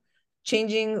owl,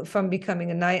 changing from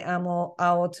becoming a night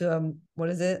owl to a, what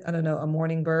is it? I don't know, a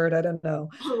morning bird. I don't know.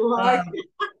 Lord. Um,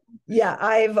 yeah,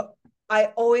 I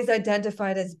always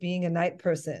identified as being a night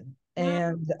person.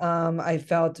 And I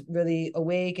felt really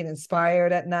awake and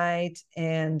inspired at night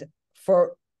and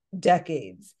for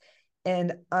decades.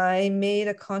 And I made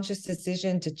a conscious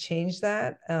decision to change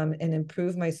that, and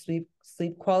improve my sleep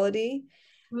quality,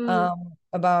 Mm-hmm.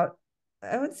 about,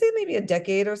 I would say, maybe a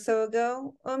decade or so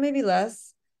ago, or maybe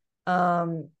less.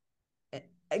 Um,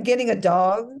 Getting a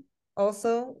dog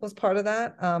also was part of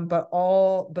that.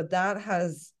 But that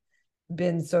has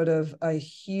been sort of a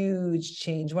huge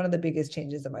change, one of the biggest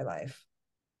changes in my life.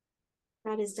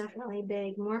 That is definitely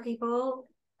big. More people,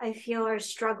 I feel, are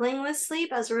struggling with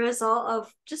sleep as a result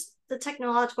of just the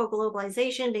technological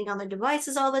globalization, being on their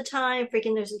devices all the time,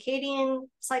 freaking their circadian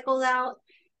cycles out,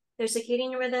 their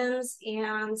circadian rhythms,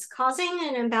 and causing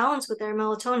an imbalance with their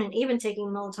melatonin, even taking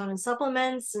melatonin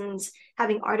supplements and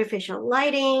having artificial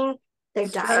lighting, their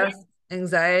diet. Stress,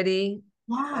 anxiety,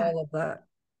 Yeah, all of that.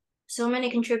 so many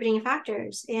contributing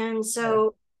factors. And Yeah.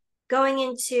 so going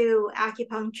into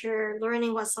acupuncture,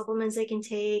 learning what supplements they can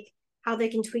take, how they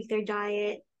can tweak their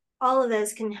diet, all of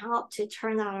this can help to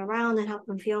turn that around and help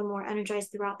them feel more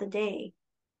energized throughout the day.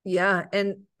 Yeah,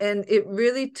 and it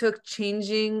really took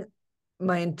changing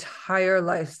my entire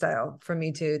lifestyle for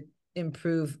me to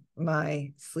improve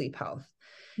my sleep health.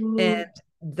 And Mm,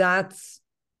 that's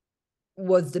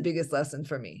was the biggest lesson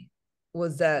for me,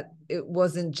 was that it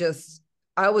wasn't just,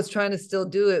 I was trying to still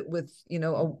do it with,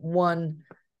 a one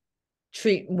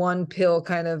treat, one pill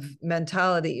kind of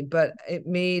mentality, but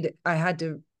I had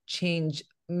to change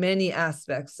many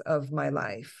aspects of my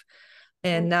life.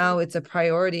 And now it's a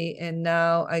priority. And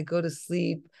now I go to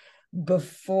sleep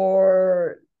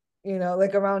before,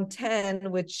 like around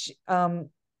 10, which a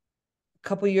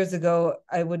couple of years ago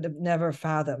I would have never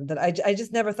fathomed that. I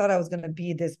just never thought I was going to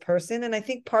be this person. And I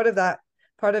think part of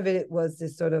it was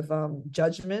this sort of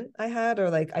judgment I had, or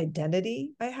like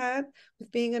identity I had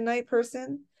with being a night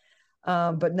person.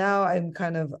 But now I'm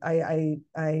kind of, I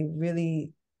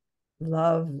really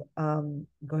love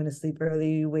going to sleep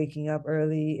early, waking up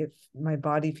early if my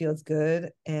body feels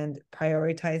good, and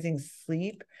prioritizing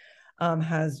sleep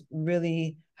has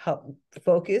really helped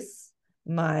focus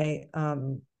my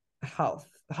health,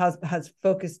 has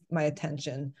focused my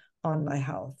attention on my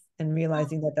health, and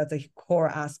realizing that that's a core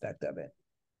aspect of it.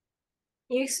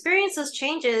 you experience those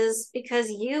changes because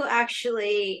you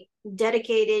actually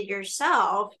dedicated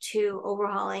yourself to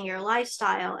overhauling your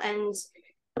lifestyle. And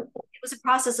it was a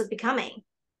process of becoming,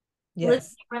 living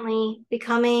Yes, differently,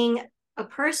 becoming a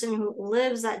person who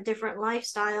lives that different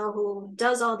lifestyle, who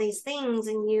does all these things.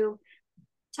 And you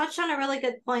touched on a really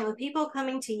good point with people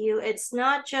coming to you. It's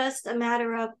not just a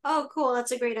matter of, oh, cool,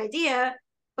 that's a great idea,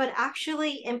 but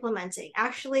actually implementing,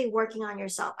 actually working on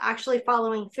yourself, actually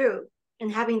following through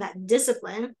and having that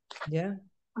discipline, yeah,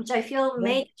 which I feel yeah,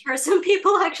 may deter some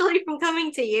people actually from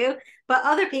coming to you, but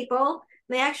other people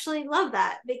may actually love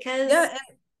that because yeah.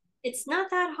 it's not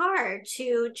that hard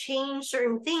to change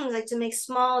certain things, like to make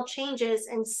small changes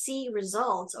and see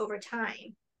results over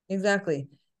time. Exactly.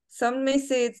 Some may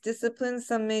say it's discipline,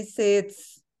 some may say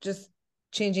it's just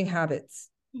changing habits.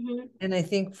 Mm-hmm. And I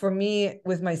think for me,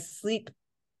 with my sleep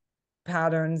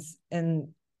patterns, and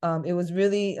it was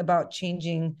really about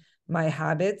changing my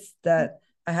habits that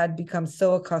I had become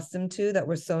so accustomed to, that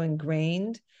were so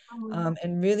ingrained,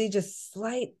 and really just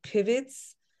slight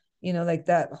pivots, like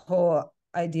that whole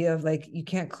idea of like, you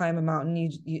can't climb a mountain,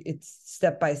 it's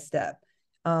step by step.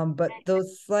 But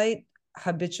those slight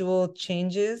habitual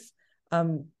changes,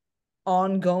 um,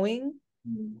 ongoing,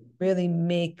 really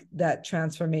make that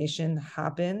transformation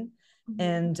happen.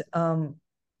 And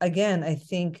again, I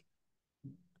think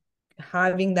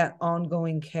having that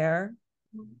ongoing care,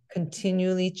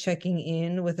 continually checking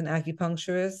in with an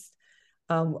acupuncturist.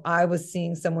 I was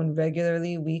seeing someone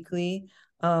regularly, weekly,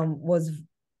 was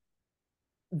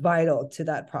vital to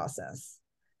that process,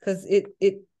 because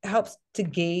it helps to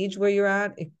gauge where you're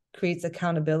at. It creates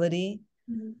accountability.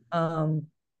 Um,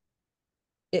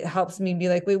 it helps me be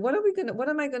like, wait, what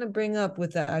am I gonna bring up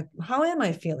with that? How am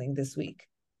I feeling this week?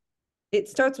 It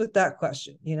starts with that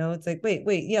question. It's like,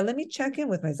 wait, yeah, let me check in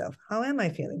with myself. How am I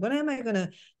feeling? What am I going to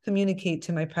communicate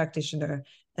to my practitioner,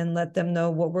 and let them know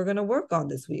what we're going to work on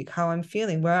this week, how I'm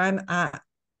feeling, where I'm at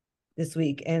this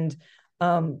week? And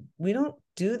we don't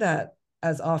do that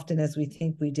as often as we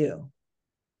think we do.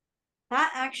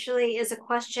 That actually is a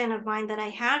question of mine that I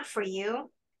had for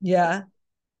you. Yeah,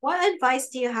 What advice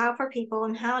do you have for people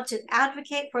on how to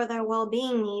advocate for their well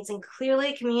being needs and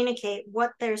clearly communicate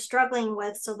what they're struggling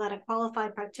with so that a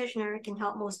qualified practitioner can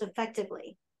help most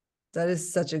effectively? that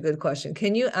is such a good question.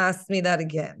 Can you ask me that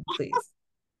again, please?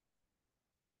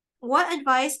 What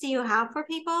advice do you have for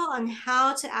people on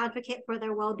how to advocate for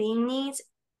their well being needs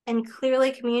and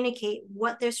clearly communicate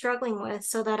what they're struggling with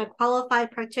so that a qualified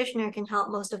practitioner can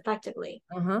help most effectively?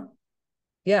 Uh-huh.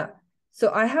 Yeah. So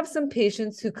I have some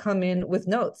patients who come in with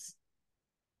notes,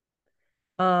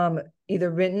 um,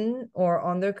 either written or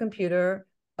on their computer,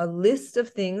 a list of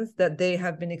things that they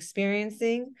have been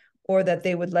experiencing or that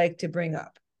they would like to bring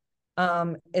up.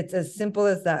 It's as simple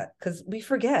as that, because we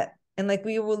forget. And like,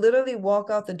 we will literally walk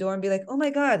out the door and be like, oh my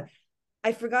God,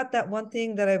 I forgot that one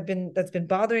thing that's been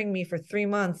bothering me for 3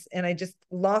 months, and I just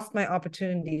lost my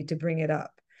opportunity to bring it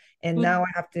up. And now I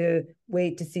have to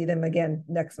wait to see them again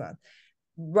next month.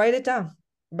 Write it down,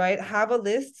 right? Have a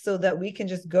list so that we can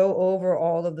just go over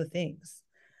all of the things.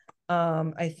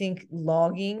 I think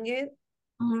logging it,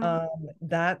 Mm-hmm.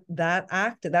 that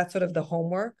act, that's sort of the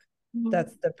homework. Mm-hmm.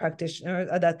 That's the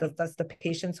practitioner, that's the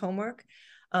patient's homework.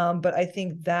 But I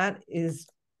think that is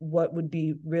what would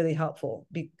be really helpful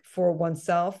for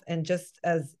oneself, and just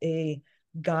as a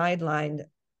guideline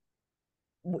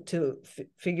to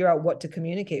figure out what to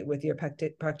communicate with your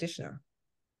practitioner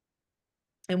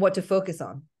and what to focus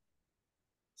on.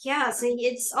 Yeah, so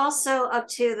it's also up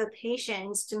to the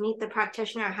patients to meet the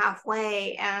practitioner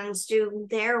halfway and do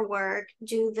their work,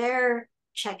 do their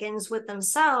check-ins with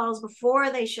themselves before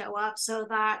they show up so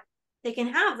that they can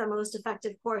have the most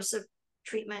effective course of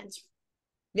treatment.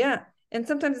 Yeah. And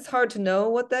sometimes it's hard to know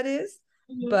what that is,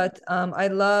 Mm-hmm. but I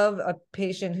love a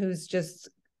patient who's just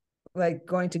like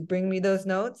going to bring me those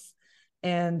notes,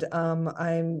 and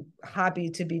I'm happy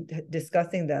to be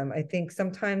discussing them. I think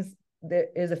sometimes there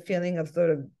is a feeling of sort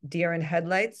of deer in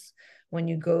headlights when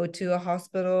you go to a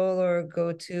hospital or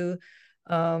go to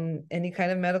any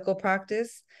kind of medical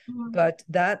practice, Mm-hmm. but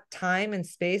that time and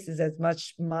space is as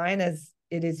much mine as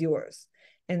it is yours.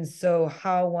 And so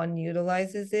how one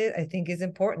utilizes it, I think, is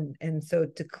important. And so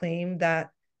to claim that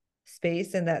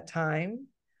space and that time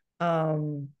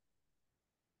um,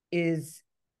 is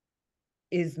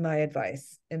my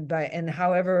advice. And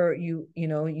however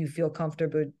you feel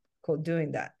comfortable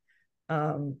doing that,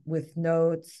 with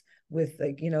notes, with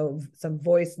like some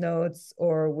voice notes,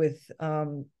 or with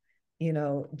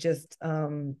just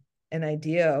an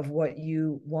idea of what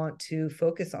you want to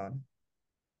focus on.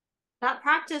 That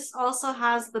practice also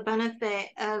has the benefit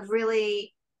of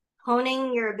really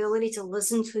honing your ability to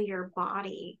listen to your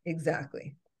body.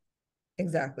 Exactly.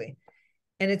 Exactly.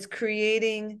 And it's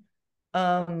creating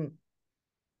um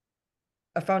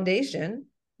a foundation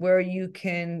where you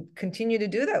can continue to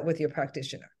do that with your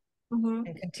practitioner Mm-hmm.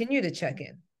 and continue to check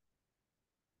in.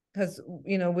 Because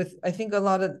with I think a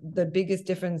lot of the biggest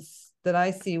difference that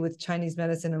I see with Chinese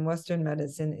medicine and Western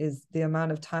medicine is the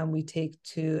amount of time we take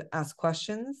to ask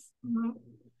questions,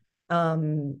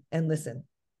 Mm-hmm. and listen.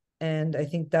 And I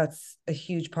think that's a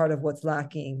huge part of what's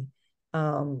lacking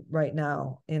right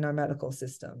now in our medical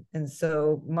system. And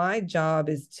so my job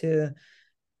is to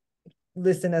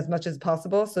listen as much as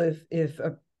possible. So if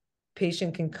a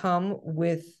patient can come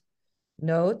with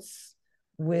notes,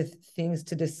 with things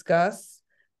to discuss,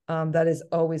 that is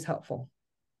always helpful.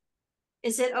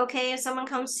 Is it okay if someone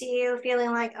comes to you feeling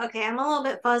like, okay, I'm a little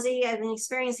bit fuzzy. I've been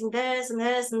experiencing this and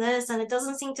this and this, and it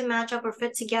doesn't seem to match up or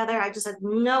fit together. I just have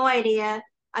no idea.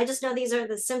 I just know these are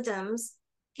the symptoms.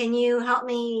 Can you help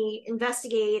me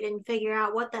investigate and figure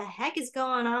out what the heck is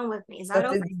going on with me? Is that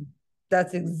That's okay?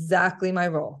 that's exactly my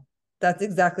role. That's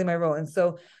exactly my role. And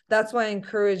so that's why I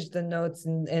encourage the notes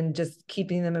and just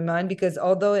keeping them in mind, because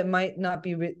although it might not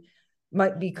be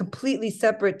might be completely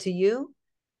separate to you,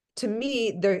 to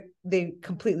me they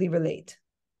completely relate.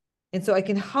 And so I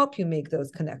can help you make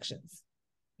those connections.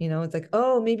 It's like,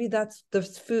 oh, maybe that's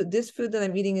this food that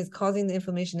I'm eating is causing the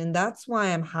inflammation, and that's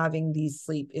why I'm having these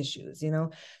sleep issues.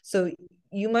 So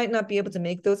you might not be able to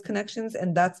make those connections,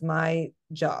 and that's my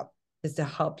job, is to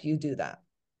help you do that.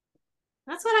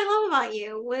 That's what I love about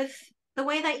you. With the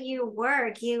way that you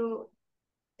work, you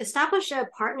establish a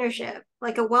partnership,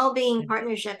 like a well-being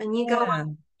partnership, and you go Yeah.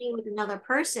 on with another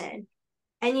person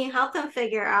and you help them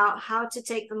figure out how to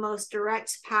take the most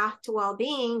direct path to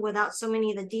well-being without so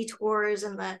many of the detours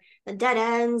and the dead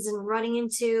ends and running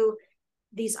into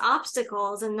these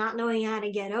obstacles and not knowing how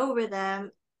to get over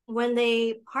them. When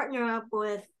they partner up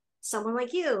with someone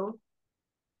like you,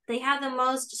 they have the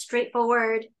most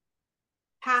straightforward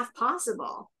path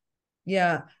possible.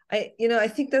 Yeah. I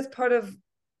think that's part of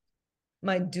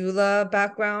my doula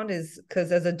background, is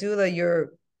because as a doula,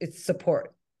 it's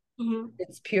support. Mm-hmm.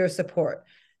 It's pure support.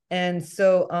 And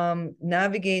so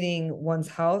navigating one's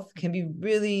health can be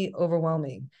really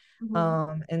overwhelming.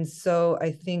 Mm-hmm. And so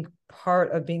I think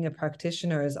part of being a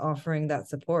practitioner is offering that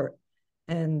support.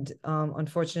 And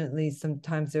unfortunately,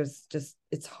 sometimes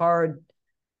it's hard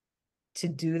to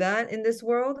do that in this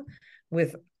world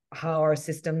with how our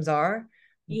systems are.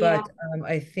 Yeah. But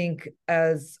I think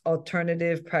as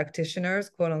alternative practitioners,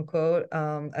 quote unquote,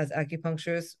 as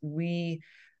acupuncturists, we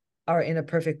are in a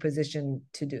perfect position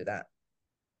to do that.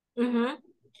 Mm-hmm.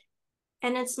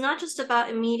 And it's not just about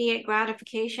immediate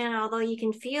gratification, although you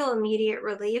can feel immediate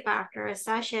relief after a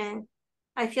session.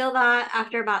 I feel that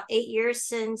after about 8 years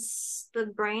since the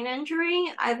brain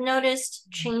injury, I've noticed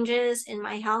changes in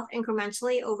my health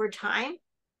incrementally over time,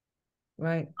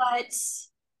 Right. but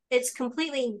it's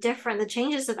completely different. The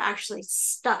changes have actually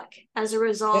stuck as a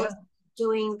result Yeah. of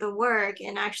doing the work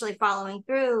and actually following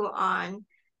through on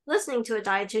listening to a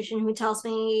dietitian who tells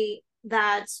me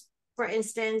that, for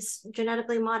instance,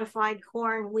 genetically modified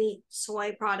corn, wheat,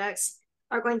 soy products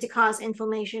are going to cause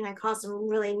inflammation and cause some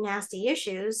really nasty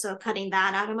issues. So cutting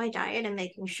that out of my diet and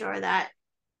making sure that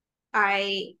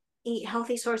I eat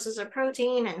healthy sources of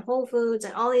protein and whole foods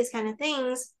and all these kind of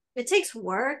things. It takes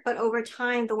work, but over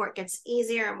time the work gets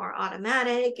easier and more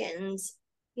automatic. And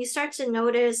you start to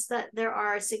notice that there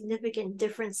are significant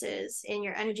differences in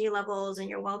your energy levels and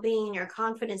your well-being, your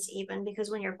confidence even,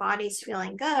 because when your body's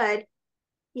feeling good,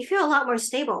 you feel a lot more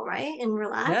stable, right? And Yeah.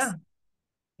 relaxed.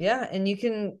 Yeah. And you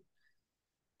can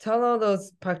tell all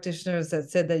those practitioners that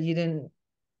said that you didn't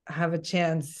have a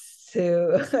chance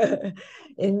to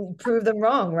and prove them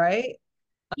wrong, right?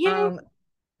 Yeah. Um,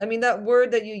 I mean, that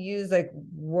word that you use, like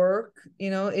work,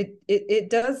 it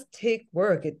does take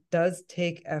work. It does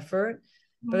take effort.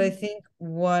 But I Mm-hmm. think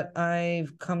what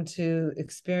I've come to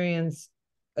experience,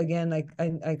 again, like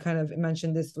I kind of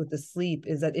mentioned this with the sleep,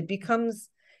 is that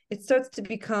it starts to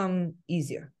become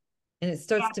easier, and it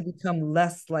starts to become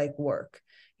less like work.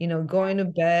 Going to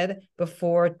bed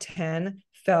before 10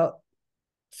 felt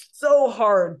so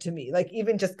hard to me, like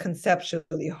even just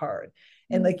conceptually hard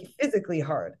and Yeah. like physically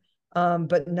hard.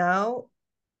 But now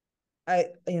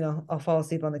I'll fall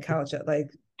asleep on the couch at like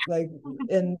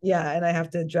and yeah, and I have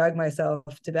to drag myself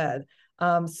to bed.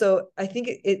 So I think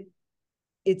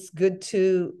it's good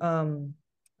to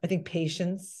I think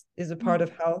patience is a part of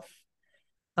health.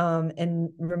 And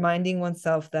reminding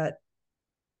oneself that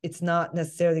it's not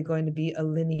necessarily going to be a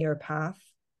linear path.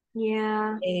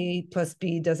 Yeah. A plus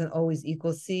B doesn't always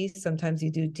equal C. Sometimes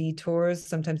you do detours,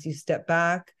 sometimes you step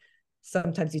back,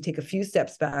 sometimes you take a few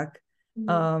steps back.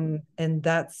 Mhm. And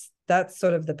that's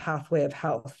sort of the pathway of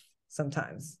health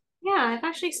sometimes. Yeah, I've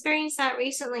actually experienced that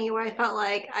recently where I felt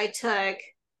like I took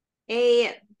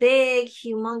a big,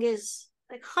 humongous,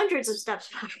 like hundreds of steps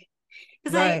back.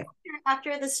 Because Right,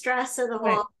 after the stress of the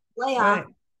right, whole layoff, right.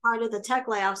 part of the tech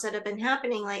layoffs that have been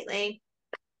happening lately,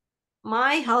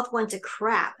 my health went to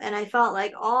crap. And I felt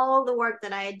like all the work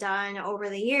that I had done over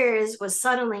the years was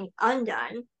suddenly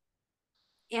undone.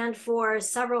 And for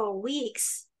several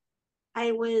weeks,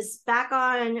 I was back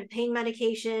on pain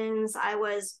medications. I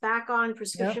was back on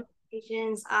prescription Yep,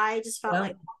 medications. I just felt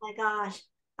like, yep, oh my gosh,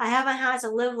 I haven't had to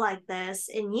live like this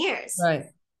in years. right.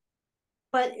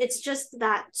 But it's just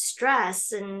that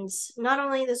stress, and not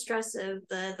only the stress of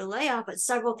the layoff, but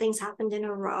several things happened in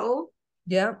a row.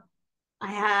 Yep,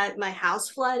 I had my house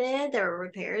flooded. There were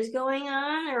repairs going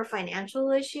on. There were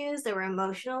financial issues. There were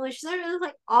emotional issues. There was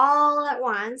like all at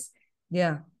once.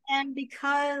 yeah, And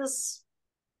because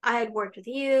I had worked with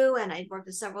you and I'd worked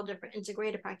with several different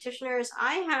integrated practitioners,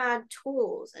 I had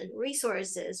tools and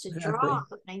resources to draw exactly. on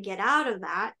and get out of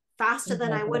that faster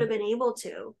than I would Exactly. have been able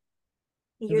to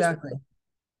years before. Exactly.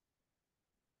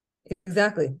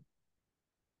 Exactly.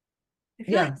 I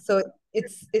feel like, Yeah. So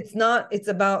it's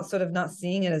about sort of not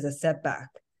seeing it as a setback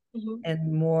mhm,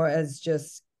 and more as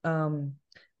just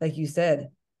like you said,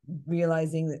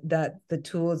 realizing that the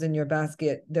tools in your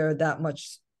basket, they're that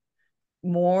much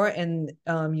more, and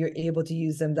you're able to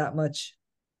use them that much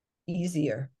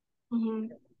easier, mhm,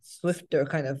 swifter,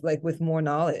 kind of like with more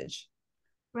knowledge.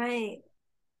 right.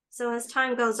 So as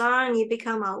time goes on, you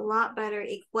become a lot better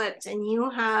equipped and you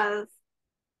have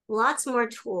lots more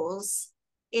tools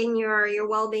in your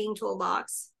well-being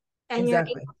toolbox, and you're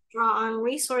able Exactly. to draw on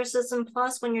resources. And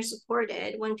plus, when you're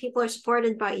supported, when people are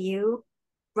supported by you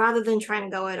rather than trying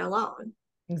to go it alone.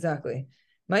 Exactly.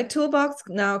 My toolbox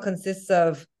now consists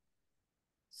of,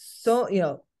 so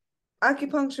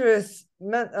acupuncturists,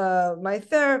 my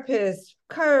therapist,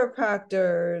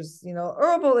 chiropractors,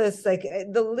 herbalists, like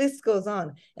the list goes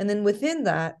on. And then within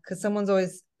that, because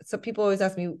so people always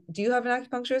ask me, do you have an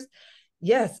acupuncturist?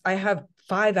 Yes, I have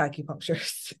 5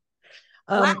 acupuncturists.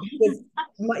 Wow.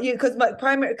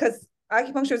 Because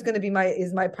acupuncture is going to be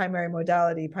my primary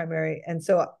modality, and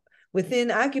so within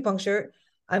acupuncture,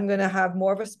 I'm going to have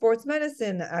more of a sports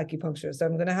medicine acupuncture. So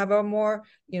I'm going to have a more,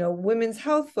 women's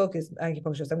health focused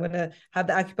acupuncture. So I'm going to have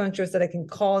the acupuncturist that I can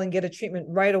call and get a treatment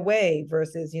right away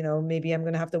versus, maybe I'm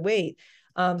going to have to wait.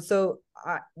 So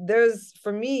there's,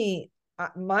 for me,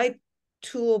 my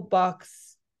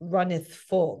toolbox runneth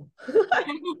full. Right.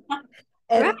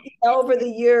 And over the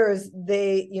years,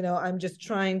 I'm just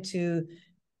trying to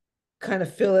kind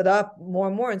of fill it up more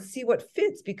and more and see what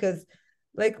fits, because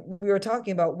like we were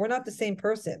talking about, we're not the same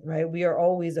person, right? We are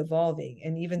always evolving.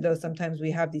 And even though sometimes we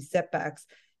have these setbacks,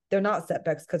 they're not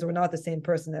setbacks because we're not the same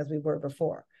person as we were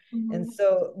before. And Mm-hmm.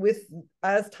 so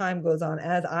as time goes on,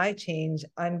 as I change,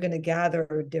 I'm going to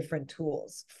gather different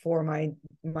tools for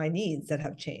my needs that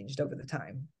have changed over the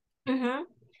time. Mm-hmm.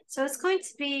 So it's going to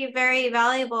be very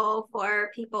valuable for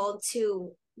people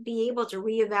to be able to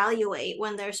reevaluate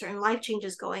when there's certain life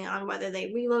changes going on, whether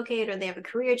they relocate or they have a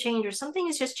career change or something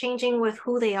is just changing with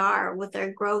who they are, with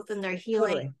their growth and their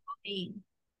healing. Totally.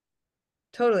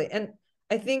 Totally. And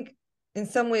I think in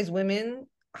some ways women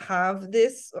have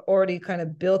this already kind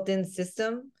of built-in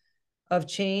system of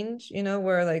change,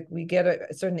 where like we get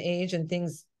a certain age and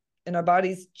things and our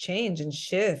bodies change and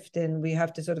shift, and we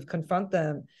have to sort of confront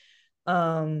them.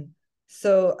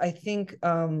 So I think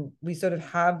we sort of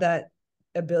have that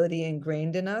ability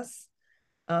ingrained in us,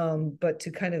 but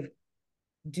to kind of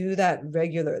do that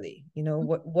regularly,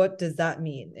 what does that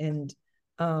mean? And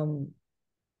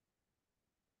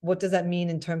what does that mean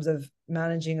in terms of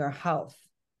managing our health?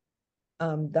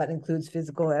 That includes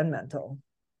physical and mental.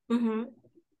 Mm-hmm.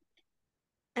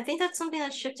 I think that's something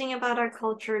that's shifting about our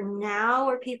culture now,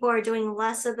 where people are doing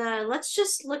less of the let's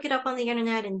just look it up on the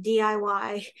internet and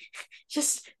DIY,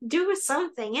 just do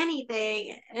something,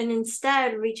 anything, and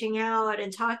instead reaching out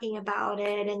and talking about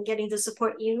it and getting the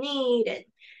support you need. And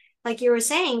like you were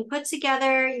saying, put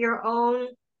together your own,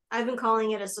 I've been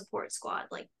calling it a support squad,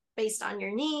 like based on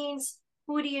your needs.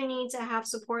 Who do you need to have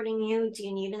supporting you? Do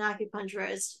you need an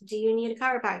acupuncturist? Do you need a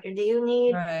chiropractor? Do you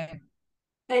need, Right.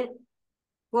 and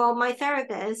well, my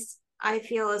therapist, I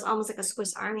feel, is almost like a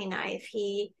Swiss Army knife.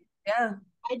 Yeah.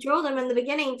 I drilled him in the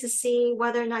beginning to see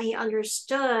whether or not he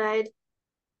understood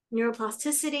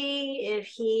neuroplasticity, if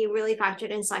he really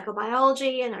factored in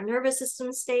psychobiology and our nervous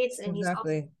system states, and he's also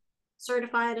Exactly.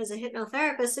 certified as a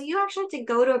hypnotherapist. So you actually have to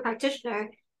go to a practitioner,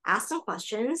 ask some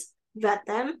questions, vet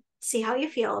them, see how you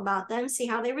feel about them, see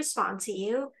how they respond to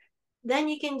you. Then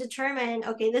you can determine,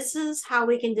 okay, this is how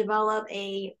we can develop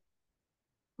a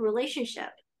relationship,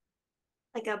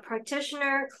 like a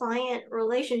practitioner client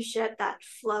relationship that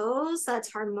flows, that's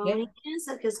Yeah. harmonious,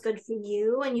 that feels good for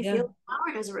you, and you Yeah. feel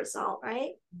empowered as a result,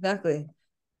 right? Exactly.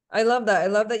 I love that. I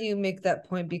love that you make that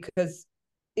point, because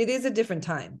it is a different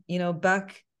time.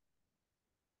 Back,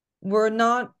 we're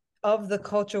not of the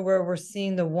culture where we're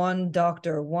seeing the one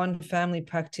doctor, one family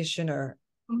practitioner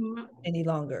Mm-hmm. any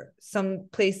longer. Some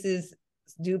places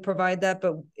do provide that,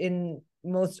 but in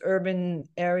most urban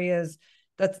areas,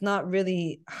 that's not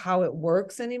really how it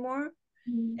works anymore.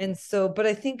 Mm-hmm. And so, but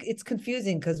I think it's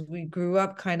confusing because we grew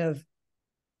up kind of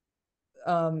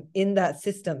in that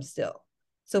system still.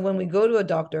 So when we go to a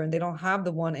doctor and they don't have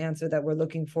the one answer that we're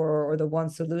looking for or the one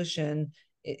solution,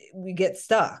 we get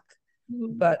stuck.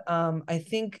 Mm-hmm. But I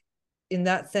think in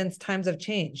that sense, times have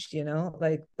changed.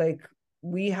 Like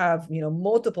we have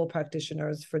multiple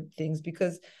practitioners for things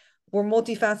because we're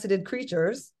multifaceted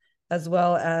creatures, as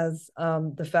well as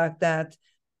the fact that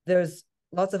there's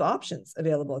lots of options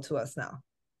available to us now.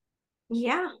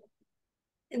 Yeah,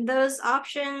 and those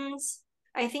options,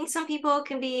 I think some people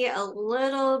can be a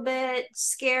little bit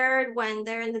scared when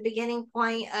they're in the beginning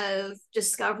point of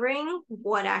discovering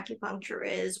what acupuncture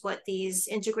is, what these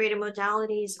integrated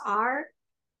modalities are.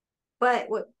 But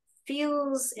what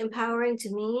feels empowering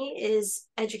to me is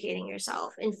educating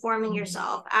yourself, informing Mhm.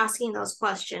 yourself, asking those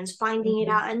questions, finding it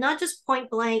Mhm. out, and not just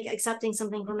point blank accepting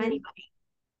something from Mhm. anybody.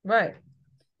 Right.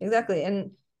 Exactly.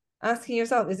 And asking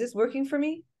yourself, is this working for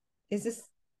me? Is this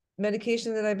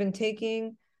medication that I've been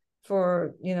taking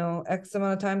for, X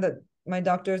amount of time that my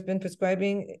doctor has been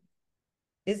prescribing?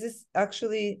 Is this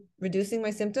actually reducing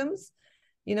my symptoms?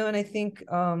 And I think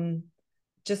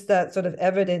just that sort of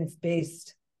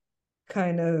evidence-based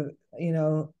kind of,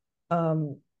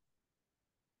 um,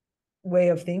 way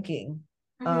of thinking.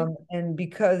 Mm-hmm. And um,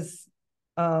 because,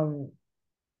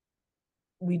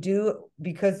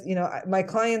 my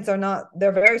clients are not,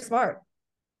 they're very smart,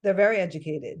 they're very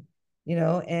educated,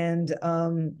 and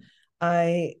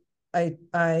I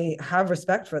I have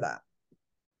respect for that.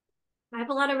 I have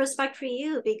a lot of respect for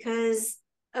you because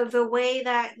of the way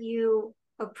that you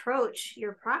approach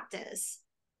your practice.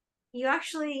 You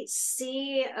actually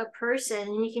see a person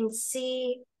and you can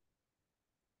see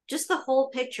just the whole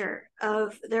picture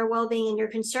of their well-being, and you're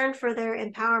concerned for their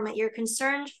empowerment, you're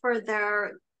concerned for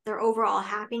their overall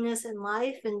happiness in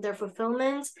life and their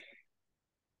fulfillment,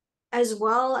 as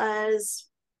well as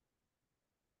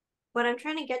what I'm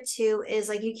trying to get to is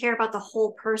like you care about the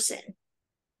whole person.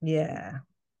 Yeah.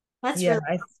 That's Yeah.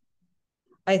 really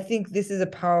I think this is a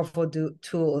powerful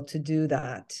tool to do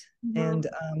that. mm-hmm. And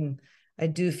I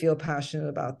do feel passionate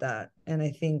about that. And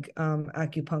I think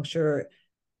acupuncture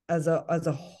as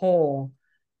a whole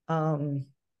um,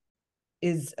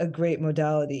 is a great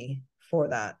modality for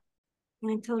that.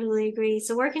 I totally agree.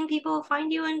 So where can people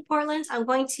find you in Portland? I'm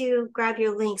going to grab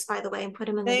your links, by the way, and put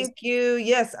them in the description. Thank you.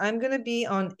 Yes, I'm going to be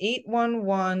on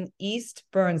 811 East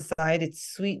Burnside. It's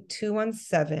Suite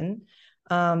 217.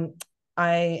 I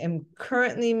am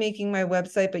currently making my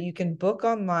website, but you can book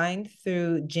online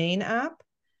through Jane app.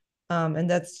 And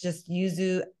that's just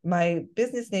Yuzu. My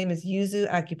business name is Yuzu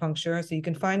Acupuncture, so you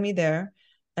can find me there.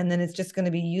 And then it's just going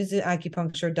to be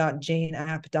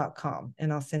yuzuacupuncture.janeapp.com,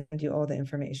 and I'll send you all the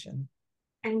information.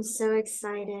 I'm so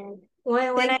excited.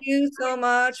 When Thank I you so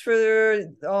much for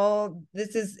all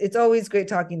this is it's always great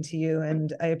talking to you,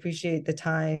 and I appreciate the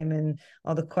time and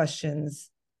all the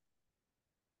questions.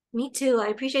 Me too. I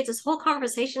appreciate this whole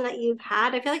conversation that you've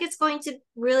had. I feel like it's going to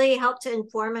really help to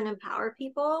inform and empower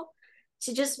people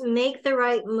to just make the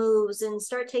right moves and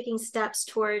start taking steps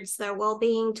towards their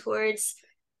well-being, towards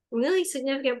really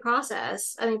significant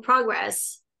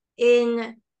progress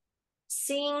in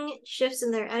seeing shifts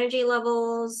in their energy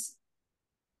levels,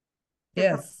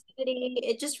 their Yes. productivity.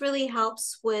 It just really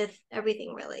helps with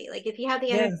everything, really. Like if you have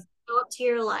the energy Yes. to go up to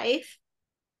your life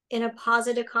in a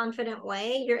positive, confident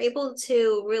way, you're able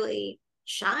to really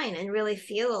shine and really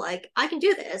feel like I can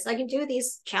do this. I can do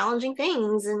these challenging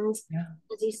things. And Yeah.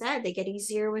 as you said, they get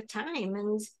easier with time.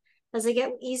 And as they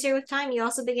get easier with time, you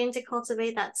also begin to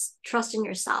cultivate that trust in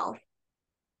yourself.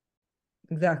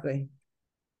 Exactly.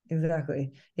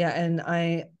 Exactly. Yeah, and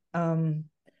I am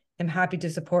happy to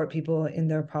support people in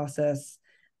their process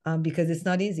because it's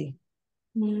not easy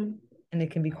Mm-hmm. and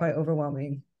it can be quite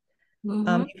overwhelming.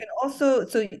 Mm-hmm. You can also,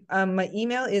 so my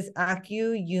email is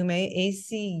Yume,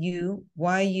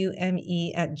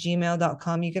 ACUYUME at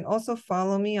gmail.com. You can also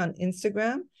follow me on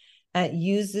Instagram at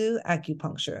Yuzu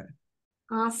Acupuncture.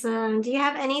 Awesome. Do you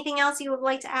have anything else you would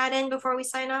like to add in before we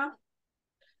sign off?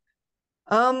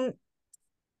 Um,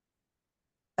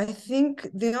 I think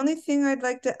the only thing I'd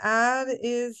like to add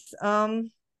is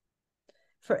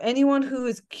for anyone who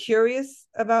is curious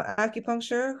about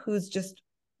acupuncture, who's just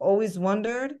always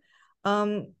wondered,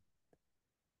 um,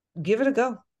 give it a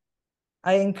go.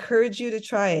 I encourage you to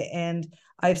try it. And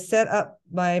I've set up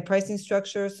my pricing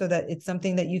structure so that it's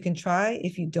something that you can try.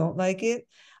 If you don't like it,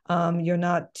 you're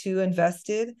not too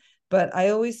invested. But I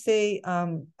always say,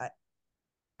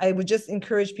 I would just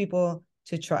encourage people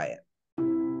to try it.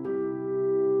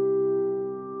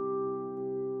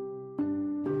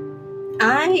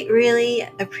 I really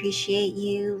appreciate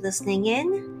you listening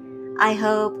in. I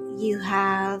hope you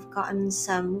have gotten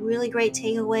some really great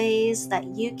takeaways that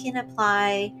you can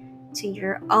apply to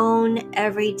your own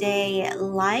everyday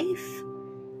life.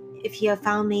 If you have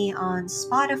found me on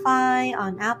Spotify,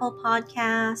 on Apple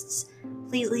Podcasts,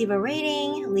 please leave a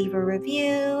rating, leave a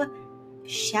review,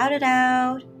 shout it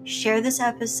out, share this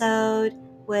episode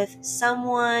with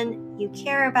someone you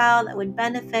care about that would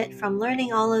benefit from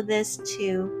learning all of this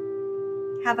too.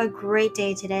 Have a great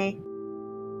day today.